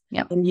sweats,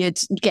 and you'd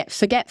get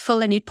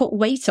forgetful and you'd put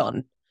weight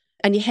on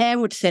and your hair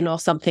would thin or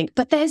something.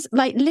 But there's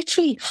like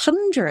literally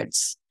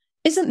hundreds,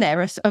 isn't there,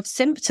 of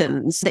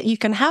symptoms that you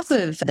can have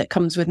that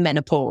comes with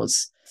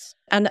menopause.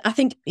 And I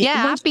think,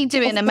 I've been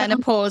doing a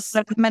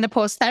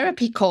menopause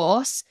therapy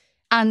course,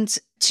 and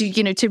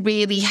to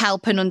really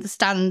help and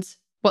understand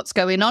what's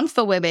going on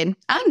for women.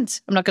 And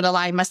I'm not going to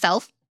lie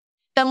myself,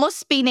 there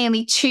must be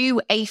nearly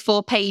 2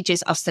 A4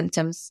 pages of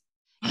symptoms.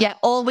 Yeah,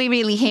 all we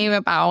really hear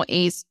about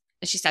is,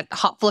 as she said,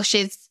 hot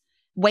flushes,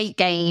 weight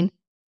gain,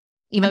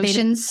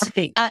 emotions,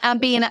 and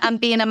being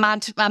a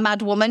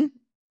mad woman.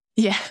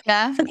 Yeah.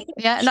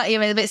 Not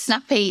even a bit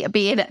snappy,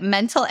 being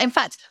mental. In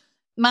fact,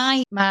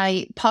 my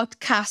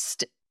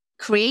podcast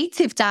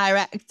creative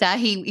director,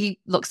 he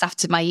looks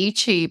after my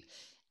YouTube.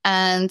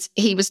 And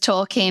he was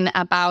talking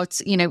about,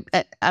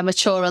 a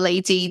mature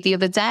lady the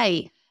other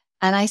day.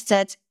 And I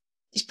said,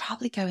 she's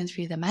probably going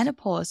through the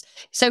menopause.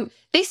 So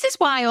this is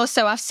why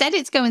also I've said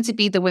it's going to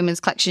be the women's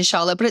collection,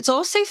 Charlotte, but it's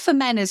also for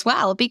men as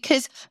well.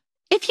 Because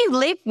if you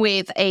live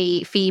with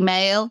a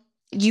female,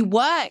 you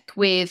work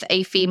with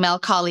a female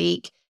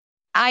colleague,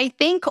 I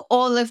think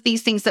all of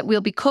these things that we'll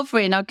be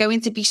covering are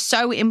going to be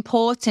so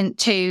important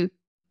to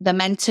the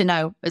men to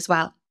know as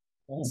well.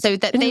 So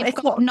that they've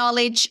got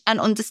knowledge and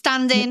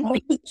understanding.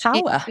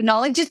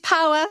 Knowledge is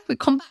power. We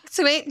come back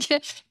to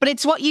it. But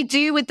it's what you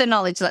do with the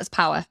knowledge that's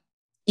power.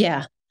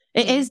 Yeah,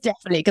 it is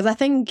definitely. Because I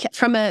think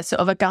from a sort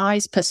of a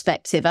guy's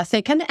perspective, I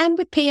think, and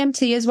with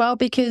PMT as well,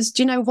 because,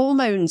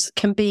 hormones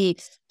can be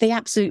the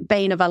absolute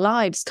bane of our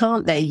lives,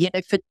 can't they?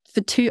 For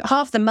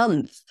half the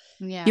month,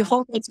 your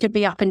hormones could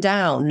be up and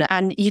down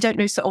and you don't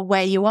know sort of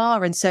where you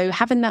are. And so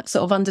having that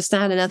sort of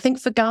understanding, I think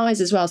for guys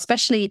as well,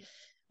 especially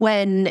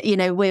when,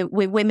 we're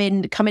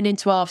women coming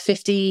into our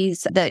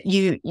 50s, that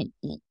you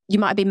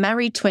might be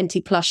married 20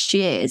 plus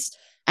years.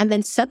 And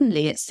then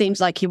suddenly it seems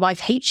like your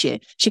wife hates you.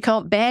 She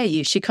can't bear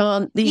you. She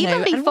can't,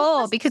 Even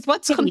before, because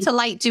what's come to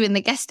light doing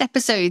the guest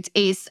episodes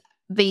is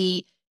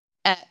the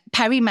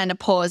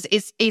perimenopause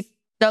is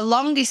the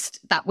longest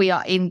that we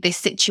are in this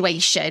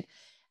situation.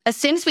 As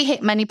soon as we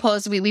hit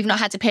menopause, we've not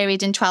had a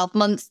period in 12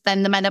 months,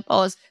 then the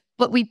menopause,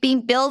 but we've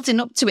been building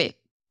up to it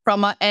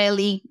from our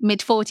early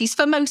mid-40s.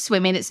 For most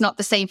women, it's not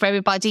the same for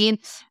everybody. And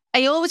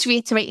I always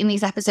reiterate in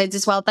these episodes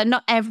as well that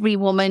not every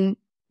woman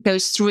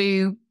goes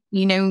through,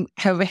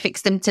 horrific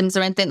symptoms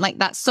or anything like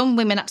that. Some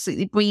women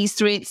absolutely breeze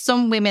through it.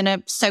 Some women are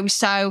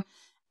so-so.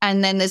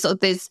 And then there's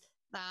others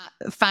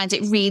that find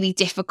it really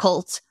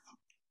difficult.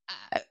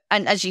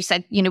 And as you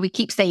said, we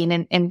keep saying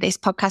in this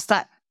podcast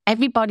that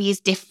everybody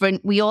is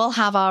different. We all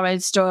have our own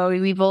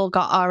story. We've all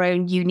got our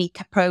own unique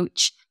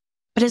approach.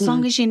 But as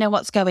long as you know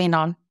what's going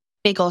on,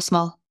 big or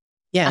small.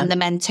 Yeah. And the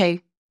men too.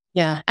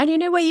 Yeah. And you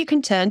know where you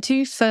can turn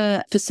to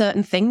for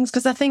certain things?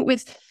 Because I think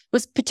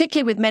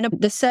particularly with menopause,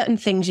 there's certain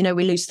things,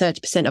 we lose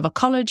 30% of our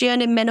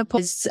collagen in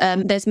menopause.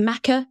 There's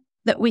maca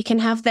that we can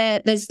have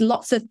there. There's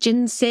lots of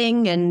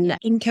ginseng and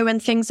ginkgo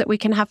and things that we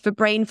can have for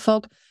brain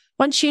fog.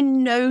 Once you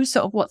know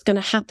sort of what's going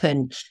to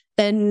happen,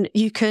 then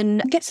you can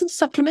get some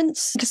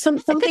supplements.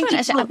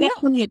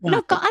 We've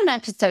not got an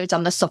episode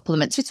on the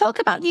supplements. We talk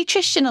about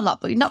nutrition a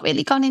lot, but we've not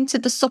really gone into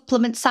the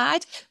supplement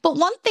side. But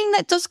one thing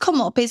that does come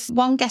up is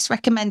one guest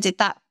recommended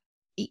that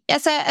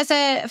as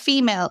a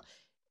female,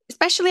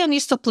 especially on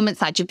your supplement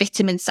side, your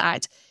vitamin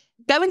side,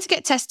 going to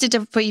get tested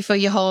for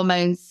your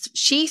hormones,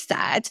 she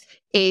said,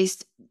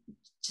 is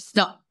just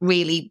not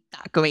really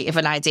that great of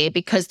an idea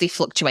because they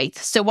fluctuate.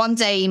 So one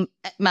day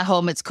my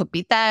hormones could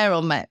be there,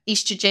 or my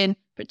estrogen,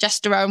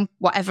 progesterone,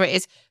 whatever it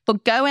is,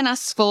 but go and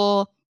ask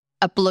for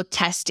a blood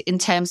test in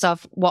terms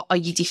of what are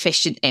you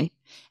deficient in.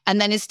 And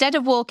then instead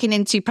of walking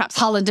into perhaps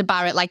Holland &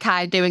 Barrett like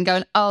I do and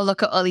going, oh,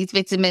 look at all these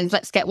vitamins,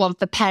 let's get one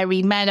for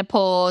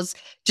perimenopause,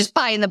 just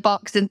buying the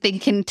box and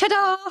thinking,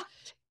 ta-da,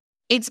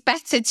 it's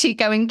better to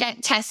go and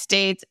get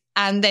tested,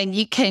 and then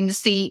you can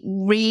see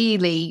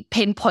really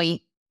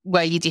pinpoint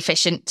where you're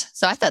deficient.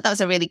 So I thought that was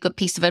a really good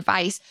piece of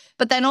advice.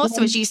 But then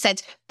also, as you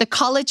said, the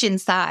collagen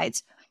side,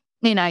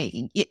 the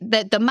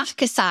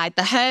maca side,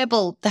 the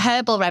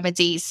herbal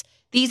remedies,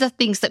 these are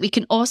things that we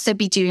can also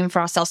be doing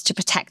for ourselves to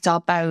protect our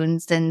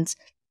bones and,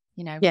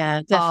 you know,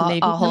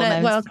 definitely. our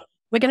hormones.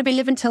 We're going to be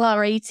living till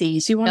our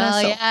 80s. You want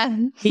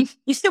to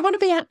you still want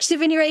to be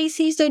active in your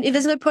 80s, don't you?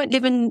 There's no point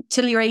living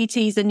till your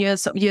 80s and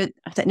you're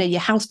I don't know,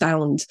 you're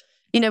housebound.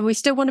 You know, we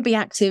still want to be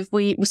active.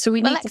 We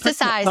need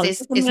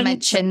exercise is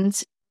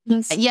mentioned.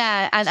 Yes.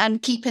 Yeah,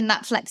 and keeping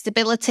that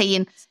flexibility,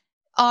 and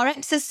our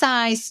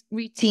exercise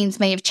routines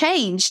may have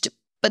changed,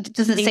 but it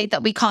doesn't say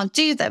that we can't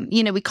do them.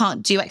 You know, we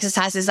can't do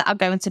exercises that are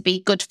going to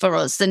be good for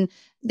us. And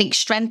I think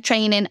strength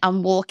training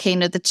and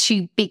walking are the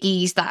two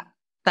biggies that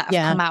have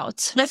come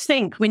out. Let's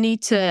think. We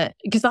need to,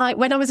 because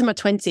when I was in my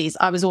 20s,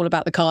 I was all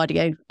about the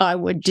cardio. I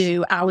would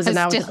do hours and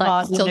hours.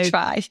 Still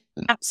try.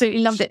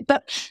 Absolutely loved it.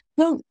 But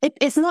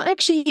it's not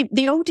actually,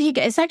 the older you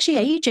get, it's actually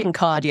aging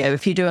cardio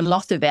if you do a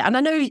lot of it. And I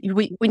know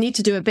we need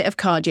to do a bit of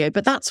cardio,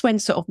 but that's when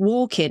sort of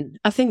walking,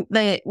 I think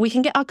that we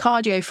can get our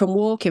cardio from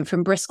walking,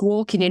 from brisk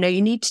walking. You know,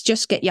 you need to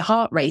just get your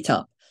heart rate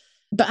up.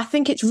 But I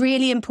think it's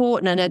really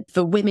important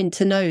for women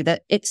to know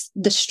that it's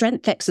the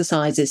strength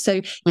exercises. So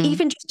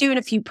even just doing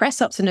a few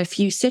press ups and a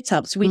few sit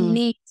ups, we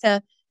need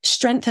to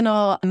strengthen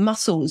our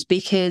muscles,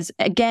 because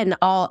again,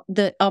 our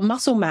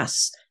muscle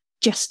mass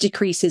just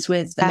decreases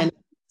with the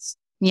menopause.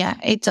 Yeah,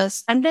 it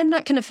does. And then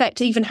that can affect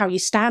even how you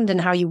stand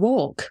and how you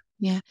walk.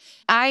 Yeah.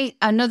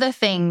 Another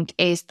thing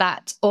is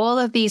that all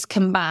of these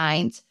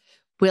combined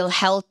will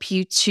help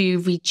you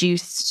to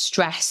reduce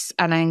stress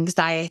and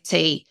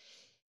anxiety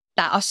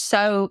that are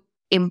so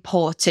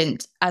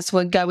important as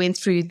we're going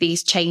through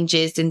these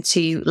changes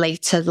into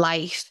later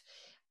life.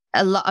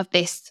 A lot of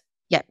this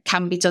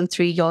can be done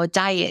through your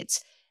diet.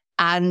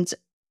 And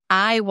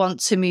I want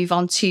to move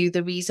on to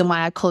the reason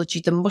why I called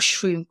you the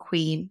mushroom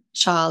queen,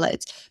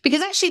 Charlotte,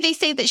 because actually they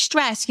say that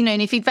stress, you know,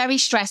 and if you're very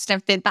stressed and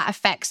everything, that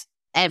affects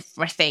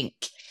everything,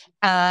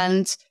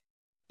 and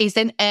is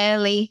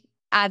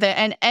either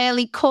an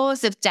early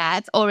cause of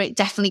death, or it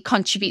definitely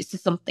contributes to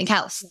something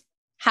else.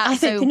 I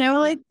think, you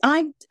know,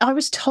 I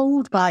was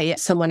told by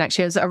someone,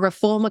 actually, I was at a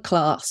reformer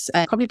class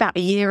probably about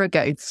a year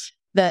ago,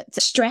 that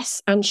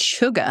stress and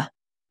sugar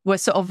were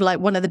sort of like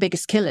one of the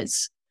biggest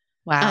killers.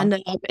 Wow.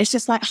 And it's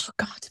just like, oh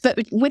God. But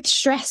with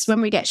stress,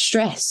 when we get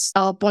stress,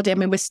 our body, I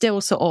mean, we're still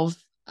sort of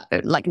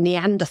like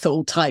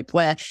Neanderthal type,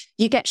 where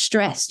you get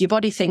stressed, your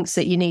body thinks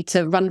that you need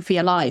to run for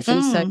your life.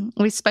 And so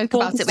we spoke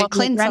about it with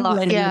Clint a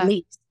lot. Yeah.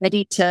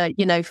 Ready to,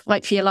 you know,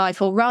 fight for your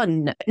life or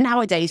run.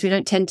 Nowadays, we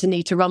don't tend to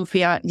need to run for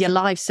your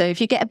life. So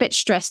if you get a bit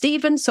stressed,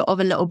 even sort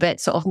of a little bit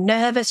sort of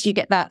nervous, you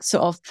get that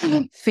sort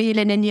of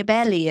feeling in your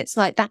belly. It's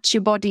like that's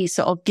your body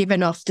sort of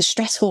giving off the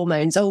stress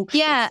hormones. Oh,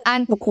 yeah.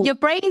 And your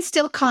brain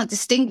still can't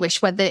distinguish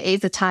whether it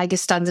is a tiger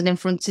standing in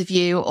front of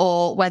you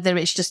or whether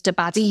it's just a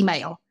bad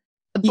email.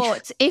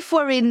 But if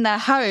we're in the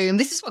home,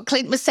 this is what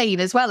Clint was saying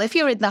as well. If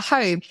you're in the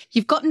home,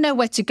 you've got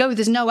nowhere to go.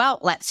 There's no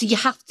outlet. So you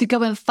have to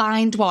go and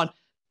find one,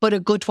 but a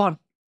good one.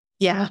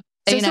 Yeah.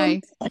 So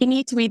you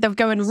need to either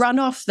go and run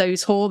off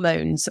those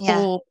hormones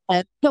or,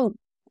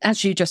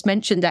 as you just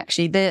mentioned,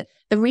 actually, the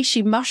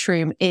reishi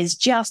mushroom is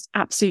just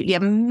absolutely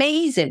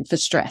amazing for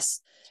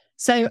stress.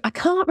 So I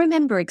can't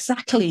remember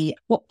exactly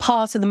what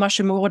part of the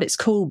mushroom or what it's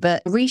called,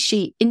 but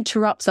reishi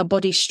interrupts our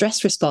body's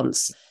stress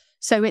response.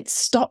 So it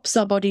stops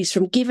our bodies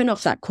from giving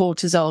off that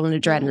cortisol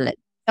and adrenaline.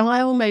 And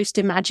I almost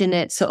imagine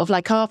it sort of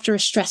like after a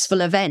stressful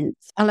event,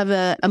 I'll have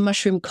a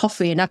mushroom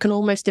coffee, and I can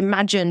almost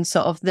imagine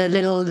sort of the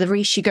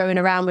reishi going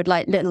around with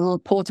like little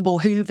portable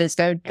hoovers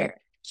going,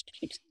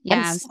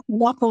 and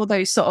swap all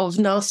those sort of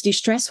nasty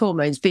stress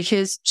hormones,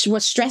 because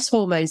stress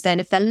hormones then,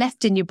 if they're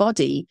left in your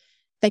body,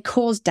 they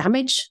cause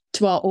damage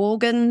to our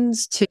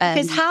organs.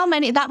 Because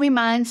that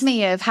reminds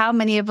me of how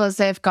many of us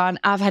have gone,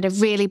 I've had a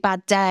really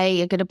bad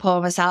day, I'm going to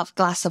pour myself a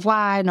glass of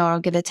wine, or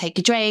I'm going to take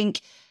a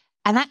drink.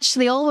 And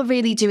actually all we're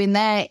really doing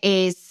there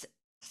is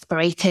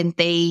aspirating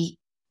the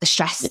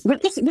stress.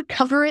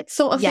 Recover it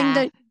sort of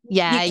thing.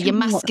 You're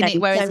masking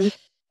it. Whereas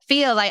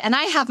feel like, and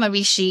I have my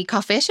reishi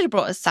coffee. I should have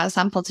brought a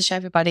sample to show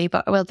everybody,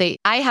 but I will do.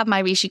 I have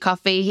my reishi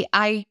coffee.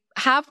 I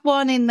have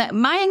one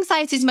my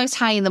anxiety is most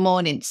high in the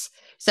mornings.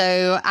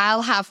 So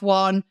I'll have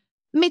one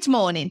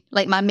mid-morning,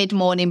 like my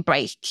mid-morning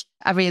break.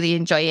 I really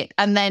enjoy it.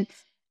 And then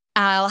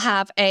I'll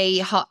have a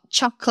hot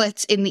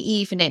chocolate in the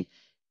evening.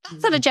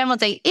 That's on a general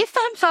day. If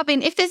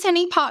there's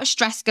any part of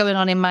stress going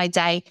on in my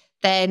day,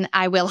 then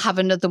I will have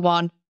another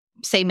one,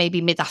 say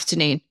maybe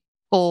mid-afternoon,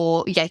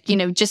 or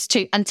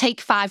and take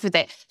 5 with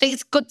it. I think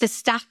it's good to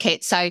stack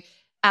it. So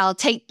I'll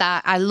take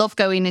that. I love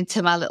going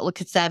into my little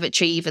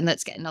conservatory, even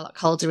that's getting a lot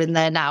colder in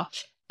there now,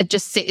 and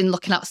just sitting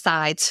looking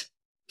outside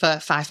for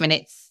 5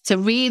 minutes. It's a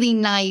really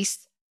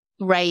nice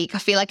break. I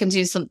feel like I'm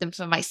doing something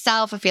for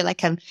myself. I feel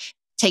like I'm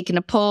taking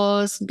a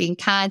pause, being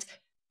kind.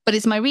 But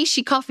it's my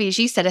reishi coffee, as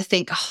you said, I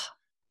think,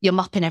 you're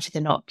mopping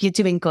everything up. You're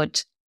doing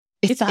good.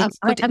 It's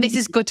good. And this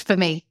is good for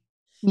me.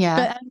 Yeah.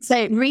 But I'd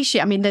say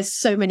reishi, I mean, there's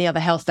so many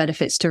other health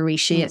benefits to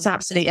reishi. It's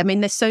absolutely, I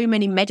mean, there's so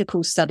many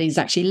medical studies,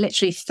 actually,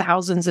 literally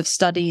thousands of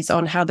studies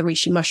on how the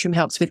reishi mushroom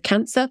helps with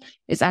cancer,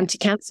 its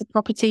anti-cancer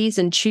properties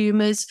and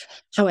tumors,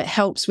 how it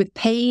helps with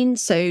pain.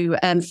 So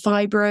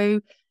fibro,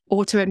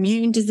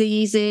 autoimmune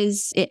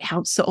diseases. It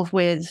helps sort of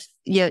with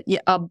your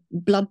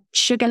blood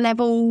sugar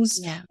levels.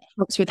 Yeah. It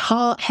helps with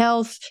heart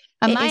health.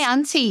 And my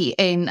auntie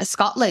in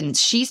Scotland,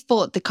 she's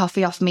bought the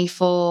coffee off me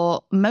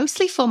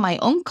mostly for my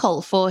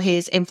uncle, for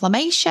his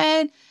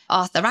inflammation,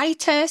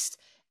 arthritis.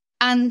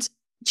 And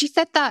she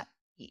said that,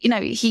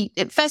 he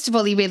first of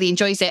all, he really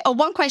enjoys it. Oh,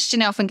 one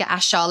question I often get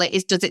asked, Charlotte,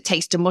 is, does it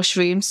taste of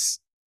mushrooms?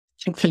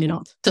 Thankfully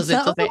not. Does it?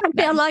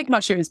 I like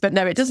mushrooms, but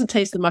no, it doesn't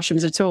taste the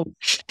mushrooms at all.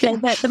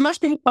 The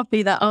mushroom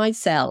coffee that I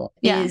sell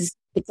is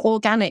it's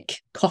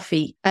organic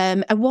coffee.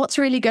 And what's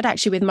really good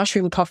actually with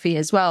mushroom coffee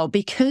as well,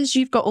 because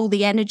you've got all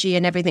the energy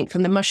and everything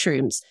from the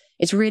mushrooms,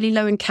 it's really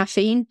low in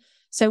caffeine.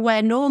 So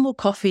where normal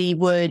coffee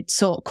would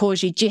sort of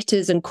cause you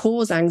jitters and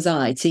cause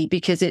anxiety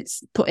because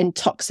it's putting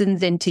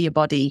toxins into your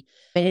body,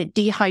 and it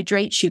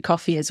dehydrates your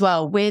coffee as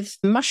well. With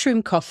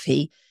mushroom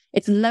coffee,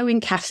 it's low in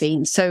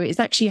caffeine, so it's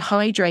actually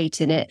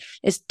hydrating it.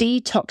 It's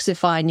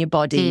detoxifying your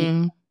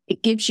body.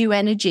 It gives you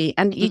energy,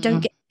 and you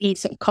don't get any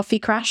sort of coffee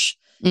crash.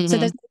 So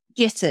there's no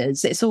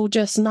jitters. It's all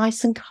just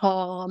nice and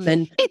calm.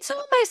 And it's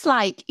almost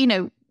like,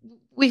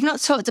 we've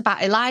not talked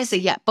about Eliza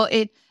yet, but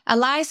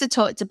Eliza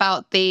talked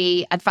about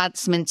the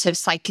advancement of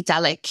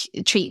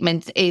psychedelic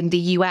treatment in the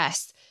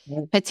US.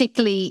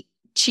 Particularly,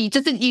 she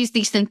doesn't use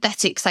the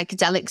synthetic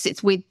psychedelics.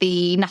 It's with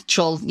the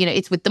natural,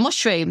 it's with the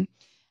mushroom.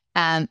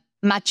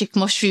 Magic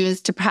mushrooms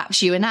to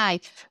perhaps you and I.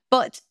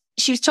 But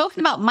she was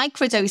talking about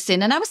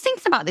microdosing. And I was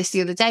thinking about this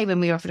the other day when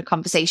we were having a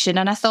conversation.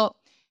 And I thought,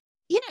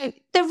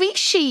 the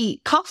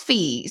Rishi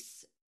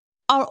coffees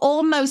are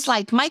almost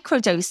like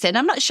microdosing.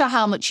 I'm not sure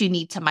how much you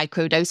need to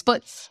microdose,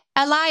 but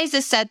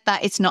Eliza said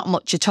that it's not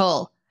much at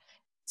all.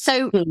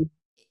 So,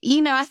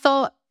 I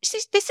thought,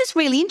 this is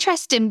really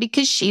interesting,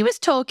 because she was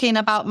talking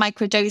about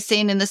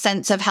microdosing in the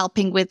sense of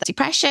helping with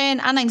depression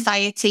and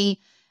anxiety,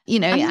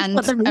 and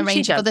a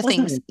range of other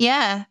things.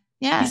 Yeah.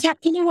 Yeah.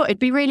 Exactly. You know what? It'd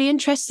be really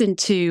interesting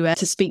to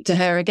speak to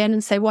her again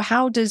and say, well,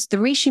 how does the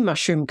reishi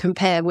mushroom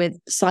compare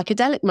with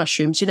psychedelic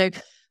mushrooms?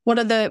 What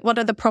are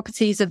the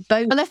properties of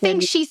both? Well, I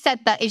think she said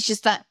that it's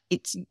just that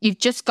you've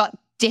just got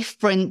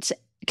different,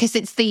 because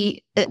it's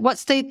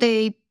what's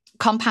the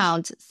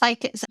compound?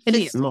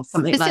 Psyllium or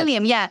something like that.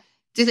 Psyllium, yeah.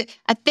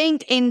 I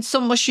think in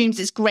some mushrooms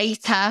it's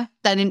greater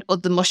than in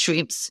other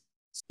mushrooms,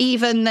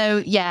 even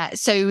though,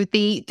 so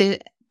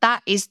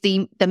that is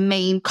the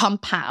main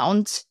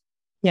compound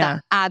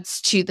that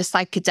adds to the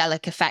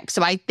psychedelic effect.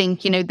 So I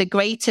think, the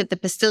greater the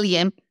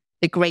psyllium,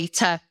 the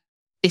greater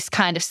this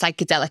kind of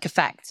psychedelic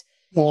effect.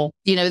 Yeah.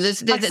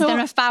 They're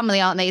a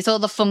family, aren't they? It's all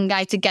the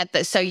fungi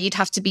together. So you'd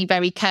have to be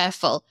very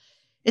careful.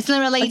 Isn't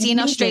there a lady in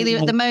Australia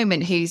at the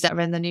moment who's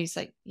in the news?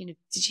 Like,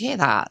 did you hear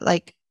that?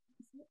 Like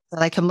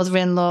her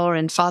mother-in-law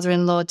and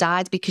father-in-law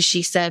died because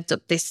she served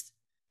up this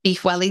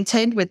beef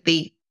Wellington with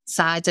the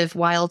side of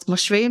wild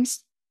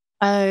mushrooms.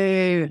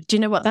 Oh, do you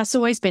know what? That's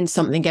always been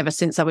something ever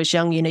since I was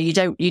young. You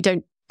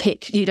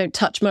don't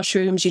touch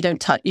mushrooms. You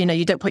don't touch,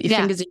 you don't put your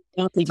fingers in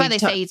your mouth. That's why they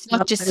say it's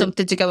not just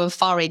something to go and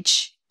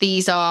forage.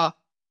 These are...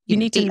 You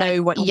need to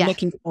know what you're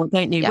looking for,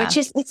 don't you? Yeah.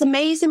 It's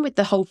amazing with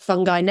the whole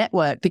fungi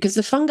network, because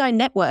the fungi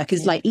network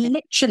is like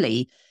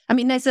literally,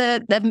 there's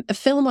a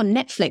film on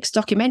Netflix,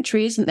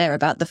 documentary, isn't there,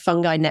 about the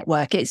fungi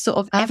network? It's sort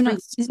of,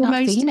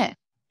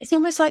 it's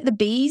almost like the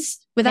bees.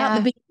 Without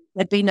the bees,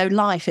 there'd be no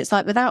life. It's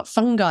like without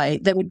fungi,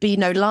 there would be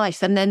no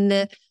life. And then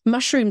the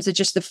mushrooms are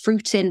just the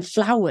fruiting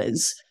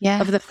flowers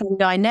of the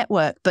fungi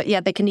network. But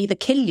they can either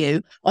kill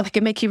you or they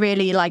can make you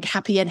really like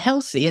happy and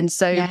healthy. And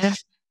so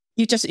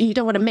you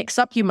don't want to mix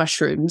up your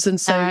mushrooms. And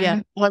so,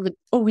 I would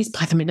always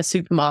buy them in a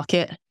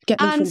supermarket.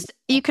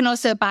 You can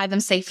also buy them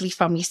safely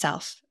from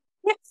yourself.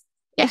 Yes.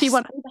 If you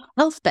want the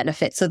health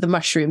benefits of the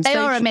mushrooms. They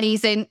are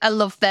amazing. I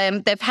love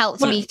them. They've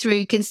helped me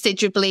through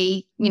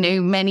considerably,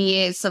 many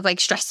years of like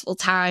stressful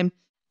time.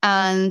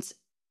 And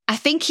I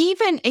think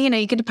even, you're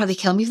going to probably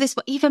kill me for this,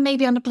 but even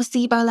maybe on a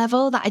placebo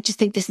level, that I just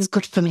think this is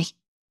good for me.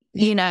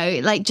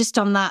 Like just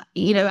on that,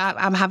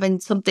 I'm having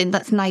something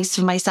that's nice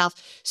for myself.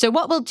 So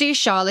what we'll do,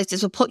 Charlotte,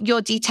 is we'll put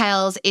your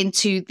details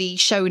into the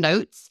show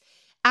notes.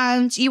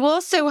 And you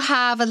also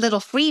have a little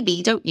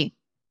freebie, don't you?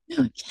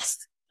 Oh,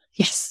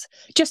 yes.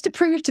 Just to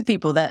prove to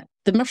people that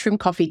the mushroom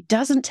coffee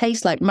doesn't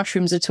taste like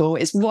mushrooms at all.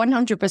 It's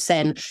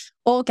 100%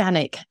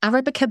 organic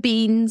Arabica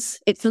beans.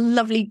 It's a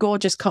lovely,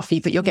 gorgeous coffee,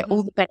 but you'll get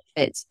all the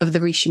benefits of the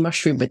reishi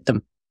mushroom with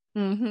them.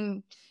 Mm-hmm.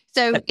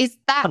 So is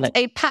that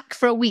a pack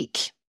for a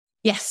week?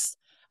 Yes.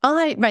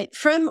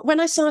 From when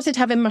I started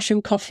having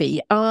mushroom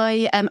coffee,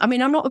 I'm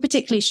not a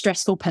particularly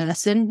stressful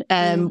person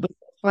with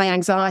high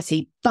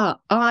anxiety, but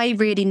I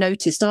really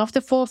noticed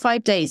after 4 or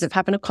 5 days of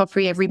having a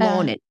coffee every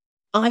morning,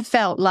 I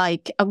felt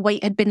like a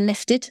weight had been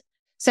lifted.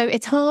 So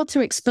it's hard to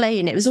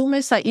explain. It was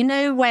almost like,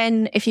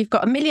 if you've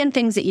got a million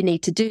things that you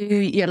need to do,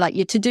 you're like,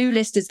 your to-do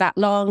list is that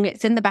long,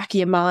 it's in the back of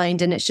your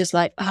mind, and it's just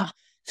like,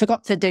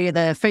 forgot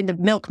to phone the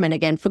milkman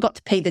again, forgot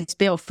to pay this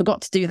bill,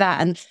 forgot to do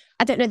that. And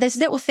I don't know, there's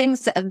little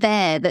things that are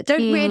there that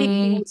don't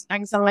really cause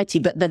anxiety,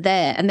 but they're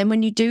there. And then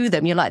when you do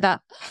them, you're like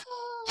that,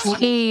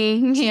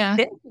 Yeah.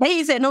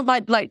 Amazing. All my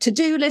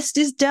to-do list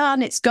is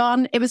done. It's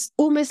gone. It was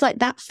almost like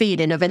that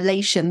feeling of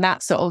elation,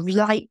 that sort of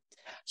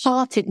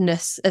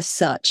light-heartedness as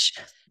such.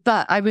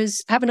 But I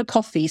was having a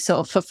coffee sort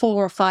of for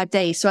 4 or 5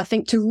 days. So I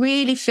think to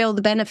really feel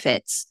the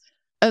benefits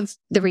of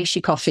the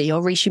reishi coffee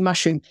or reishi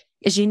mushroom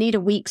is you need a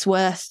week's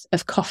worth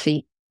of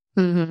coffee.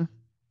 Mm-hmm.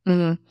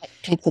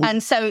 Mm-hmm.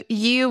 And so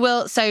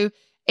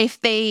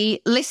if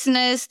the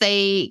listeners,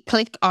 they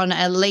click on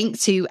a link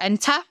to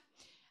enter,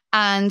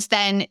 and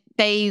then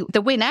the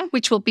winner,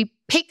 which will be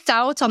picked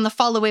out on the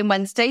following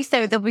Wednesday.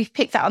 So they'll be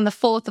picked out on the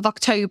 4th of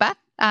October,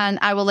 and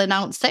I will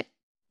announce it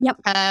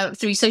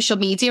through social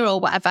media or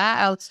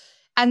whatever.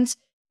 And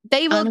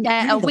they will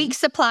get a week's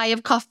supply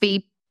of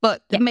coffee,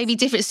 but maybe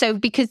different. So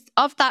because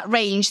of that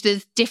range,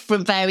 there's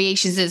different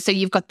variations. So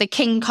you've got the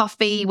King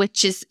coffee,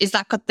 which is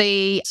that got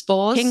the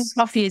spores? King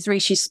coffee is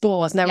reishi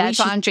spores. Now, that's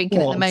what I'm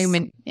drinking at the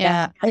moment.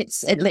 Yeah.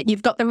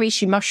 You've got the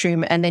reishi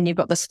mushroom, and then you've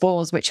got the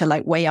spores, which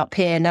are way up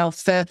here. Now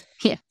they're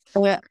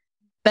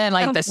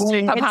like the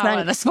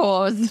superpower, the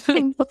spores.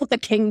 The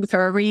King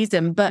for a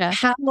reason. But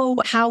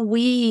how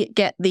we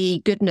get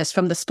the goodness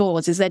from the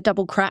spores is they're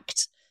double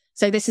cracked.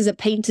 So this is a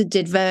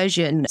patented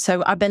version.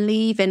 So I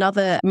believe in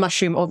other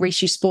mushroom or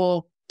reishi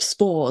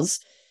spores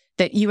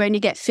that you only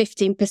get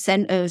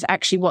 15% of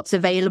actually what's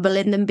available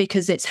in them,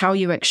 because it's how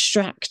you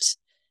extract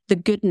the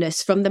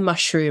goodness from the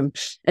mushroom.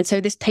 And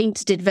so this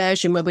patented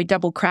version where we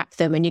double crack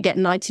them and you get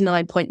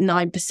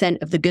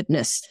 99.9% of the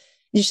goodness.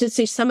 You should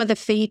see some of the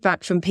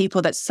feedback from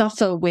people that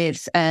suffer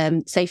with,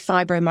 say,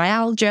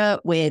 fibromyalgia,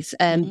 with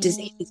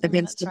diseases of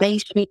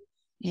inflammation. Right.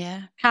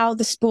 Yeah. How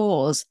the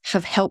spores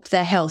have helped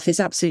their health is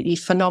absolutely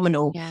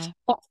phenomenal.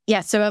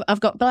 Yeah. So I've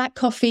got black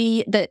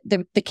coffee,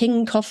 the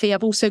King coffee.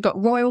 I've also got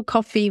royal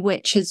coffee,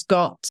 which has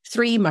got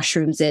 3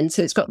 mushrooms in.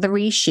 So it's got the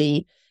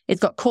reishi,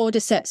 it's got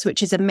cordyceps,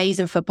 which is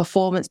amazing for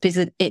performance because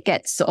it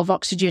gets sort of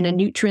oxygen and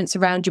nutrients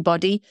around your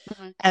body.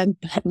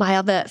 My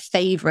other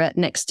favorite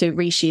next to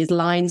reishi is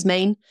lion's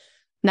mane.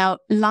 Now,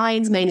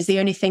 lion's mane is the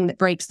only thing that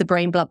breaks the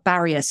brain-blood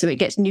barrier, so it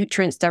gets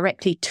nutrients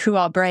directly to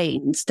our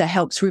brains that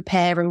helps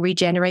repair and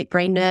regenerate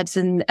brain nerves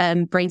and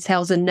brain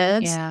cells and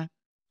nerves. Yeah,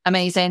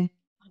 amazing.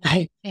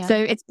 Yeah. So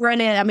it's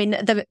brilliant. I mean,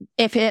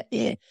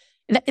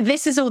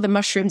 this is all the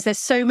mushrooms. There's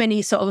so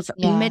many sort of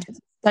medical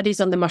studies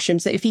on the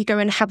mushrooms that if you go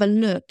and have a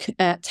look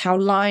at how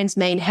lion's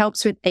mane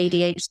helps with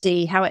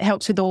ADHD, how it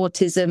helps with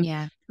autism,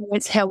 how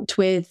it's helped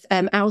with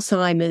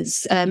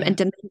Alzheimer's and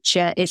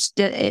dementia,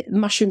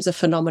 mushrooms are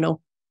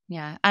phenomenal.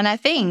 Yeah. And I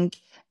think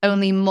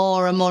only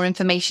more and more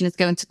information is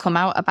going to come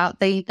out about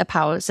the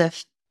powers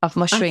of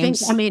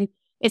mushrooms.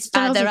 It's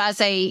either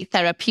as a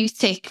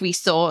therapeutic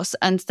resource,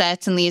 and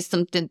certainly is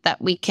something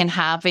that we can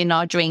have in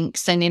our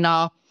drinks and in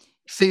our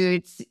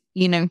foods,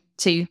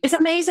 to It's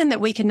amazing that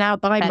we can now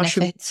buy benefit.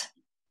 Mushrooms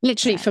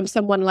literally from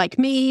someone like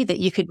me, that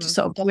you could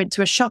sort of go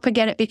into a shop and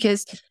get it,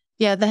 because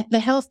the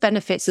health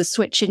benefits of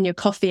switching your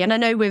coffee. And I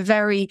know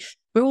we're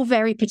all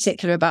very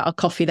particular about our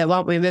coffee though,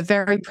 aren't we? We're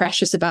very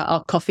precious about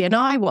our coffee, and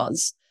I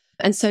was.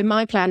 And so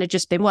my plan had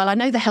just been, I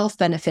know the health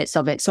benefits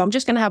of it, so I'm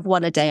just going to have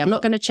one a day. I'm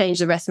not going to change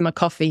the rest of my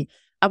coffee.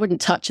 I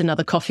wouldn't touch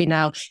another coffee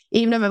now.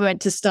 Even if I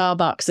went to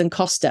Starbucks and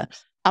Costa,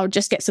 I would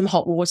just get some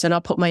hot water and I'll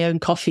put my own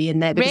coffee in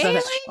there. Because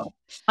really?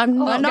 I'm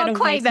not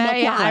quite there.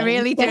 Yeah, I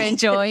really do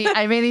enjoy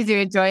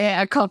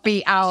a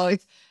coffee out.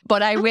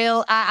 But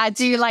I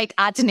do like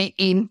adding it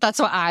in. That's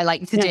what I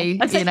like to do.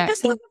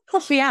 Just leave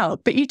coffee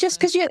out, but because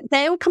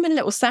they all come in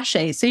little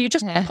sachets. So you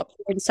just pop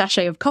a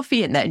sachet of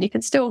coffee in there, and you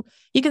can still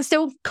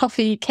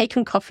cake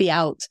and coffee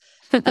out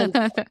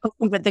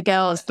with the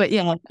girls. But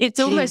it's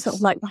almost sort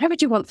of like, why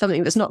would you want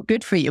something that's not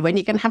good for you when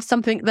you can have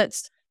something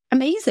that's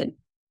amazing?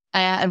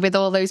 And with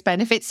all those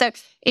benefits. So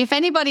if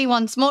anybody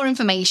wants more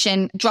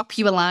information, drop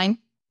you a line.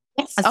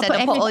 Yes,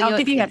 I'll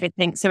give you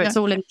everything. So it's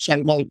all in the show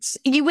notes.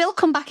 You will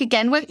come back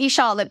again, won't you,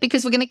 Charlotte?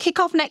 Because we're going to kick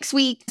off next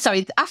week.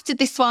 Sorry, after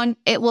this one,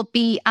 it will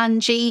be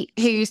Angie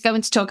who's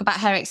going to talk about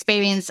her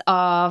experience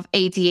of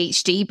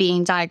ADHD,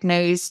 being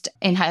diagnosed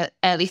in her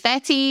early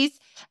 30s,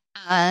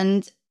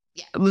 and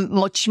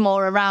much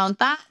more around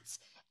that.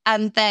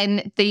 And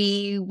then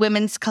the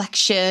women's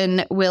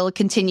collection will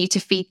continue to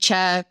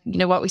feature,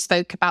 what we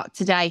spoke about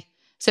today.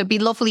 So it'd be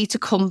lovely to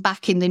come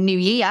back in the new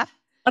year.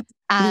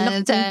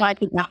 And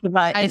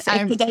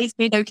today's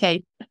been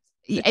okay.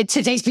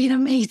 Today's been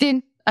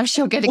amazing. I'm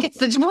sure going to get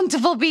such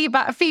wonderful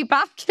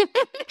feedback.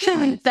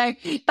 So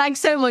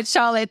thanks so much,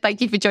 Charlotte. Thank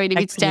you for joining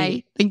me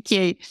today. Thank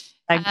you.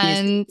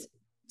 And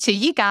to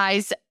you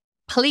guys,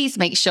 please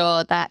make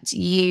sure that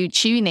you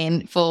tune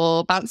in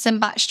for Bouncing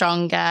Back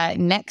Stronger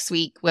next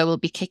week, where we'll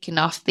be kicking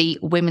off the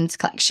women's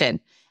collection.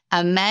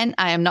 And men,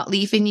 I am not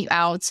leaving you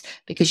out,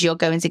 because you're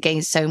going to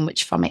gain so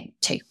much from it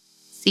too.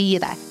 See you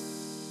there.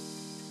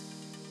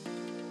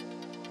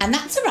 And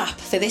that's a wrap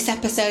for this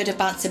episode of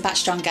Bouncing Back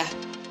Stronger.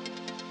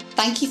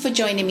 Thank you for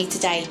joining me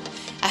today.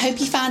 I hope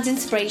you found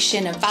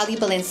inspiration and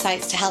valuable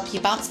insights to help you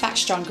bounce back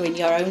stronger in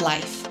your own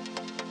life.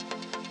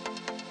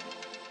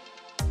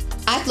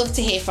 I'd love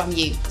to hear from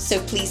you, so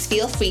please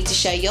feel free to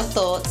share your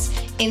thoughts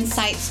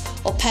insights,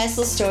 or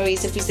personal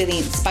stories of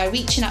resilience by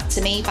reaching out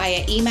to me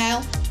via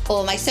email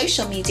or my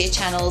social media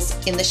channels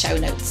in the show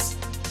notes.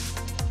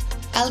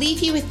 I'll leave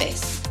you with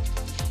this.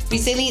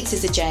 Resilience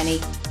is a journey,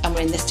 and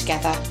we're in this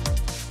together.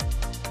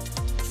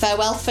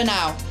 Farewell for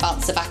now,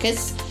 bouncer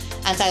backers,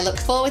 and I look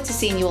forward to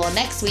seeing you all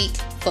next week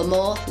for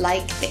more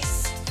like this.